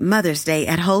celebrate Mother's Day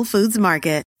at Whole Foods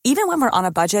Market. Even when we're on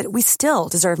a budget, we still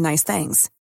deserve nice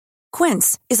things.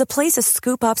 Quince is a place to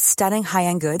scoop up stunning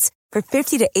high-end goods for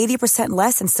 50 to 80%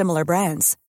 less than similar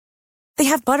brands. They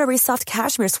have buttery soft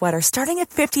cashmere sweaters starting at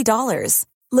 $50,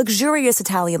 luxurious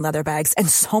Italian leather bags, and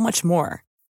so much more.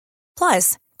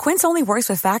 Plus, Quince only works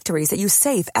with factories that use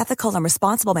safe, ethical, and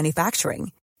responsible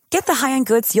manufacturing. Get the high-end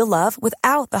goods you'll love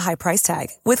without the high price tag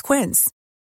with Quince.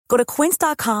 Go to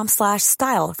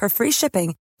quince.com/style for free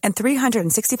shipping and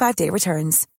 365-day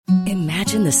returns.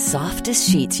 Imagine the softest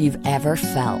sheets you've ever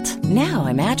felt. Now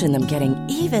imagine them getting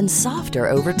even softer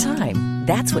over time.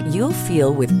 That's what you'll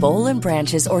feel with Boll &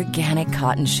 Branch's organic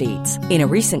cotton sheets. In a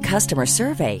recent customer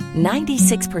survey,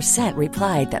 96%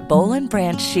 replied that Boll &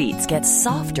 Branch sheets get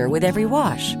softer with every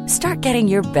wash. Start getting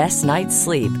your best night's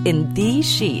sleep in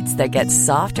these sheets that get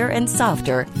softer and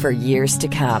softer for years to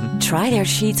come. Try their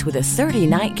sheets with a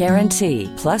 30-night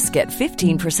guarantee. Plus, get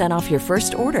 15% off your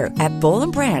first order at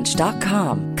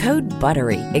bollandbranch.com. Code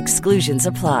BUTTERY. Exclusions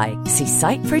apply. See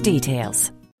site for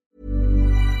details.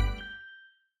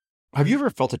 Have you ever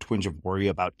felt a twinge of worry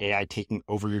about AI taking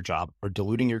over your job or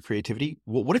diluting your creativity?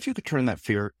 Well, what if you could turn that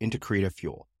fear into creative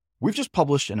fuel? We've just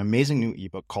published an amazing new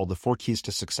ebook called The 4 Keys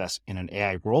to Success in an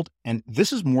AI World, and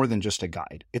this is more than just a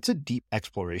guide. It's a deep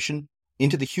exploration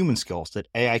into the human skills that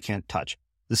AI can't touch,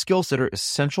 the skills that are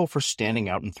essential for standing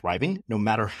out and thriving no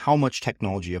matter how much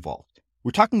technology evolved.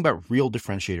 We're talking about real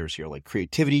differentiators here like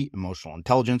creativity, emotional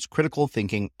intelligence, critical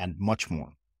thinking, and much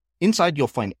more. Inside, you'll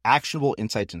find actionable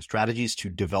insights and strategies to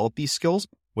develop these skills,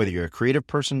 whether you're a creative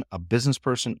person, a business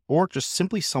person, or just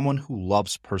simply someone who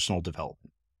loves personal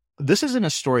development. This isn't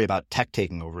a story about tech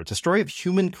taking over. It's a story of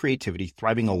human creativity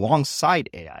thriving alongside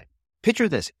AI. Picture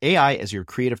this, AI as your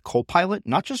creative co-pilot,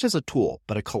 not just as a tool,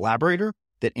 but a collaborator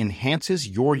that enhances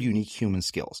your unique human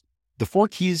skills. The 4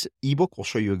 Keys ebook will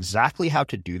show you exactly how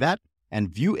to do that and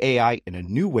view AI in a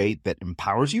new way that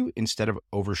empowers you instead of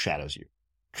overshadows you.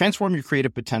 Transform your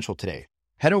creative potential today.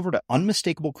 Head over to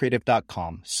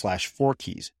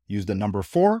unmistakablecreative.com/4keys. Use the number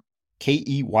 4,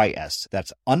 KEYS.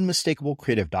 That's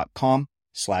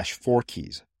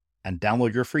unmistakablecreative.com/4keys and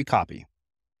download your free copy.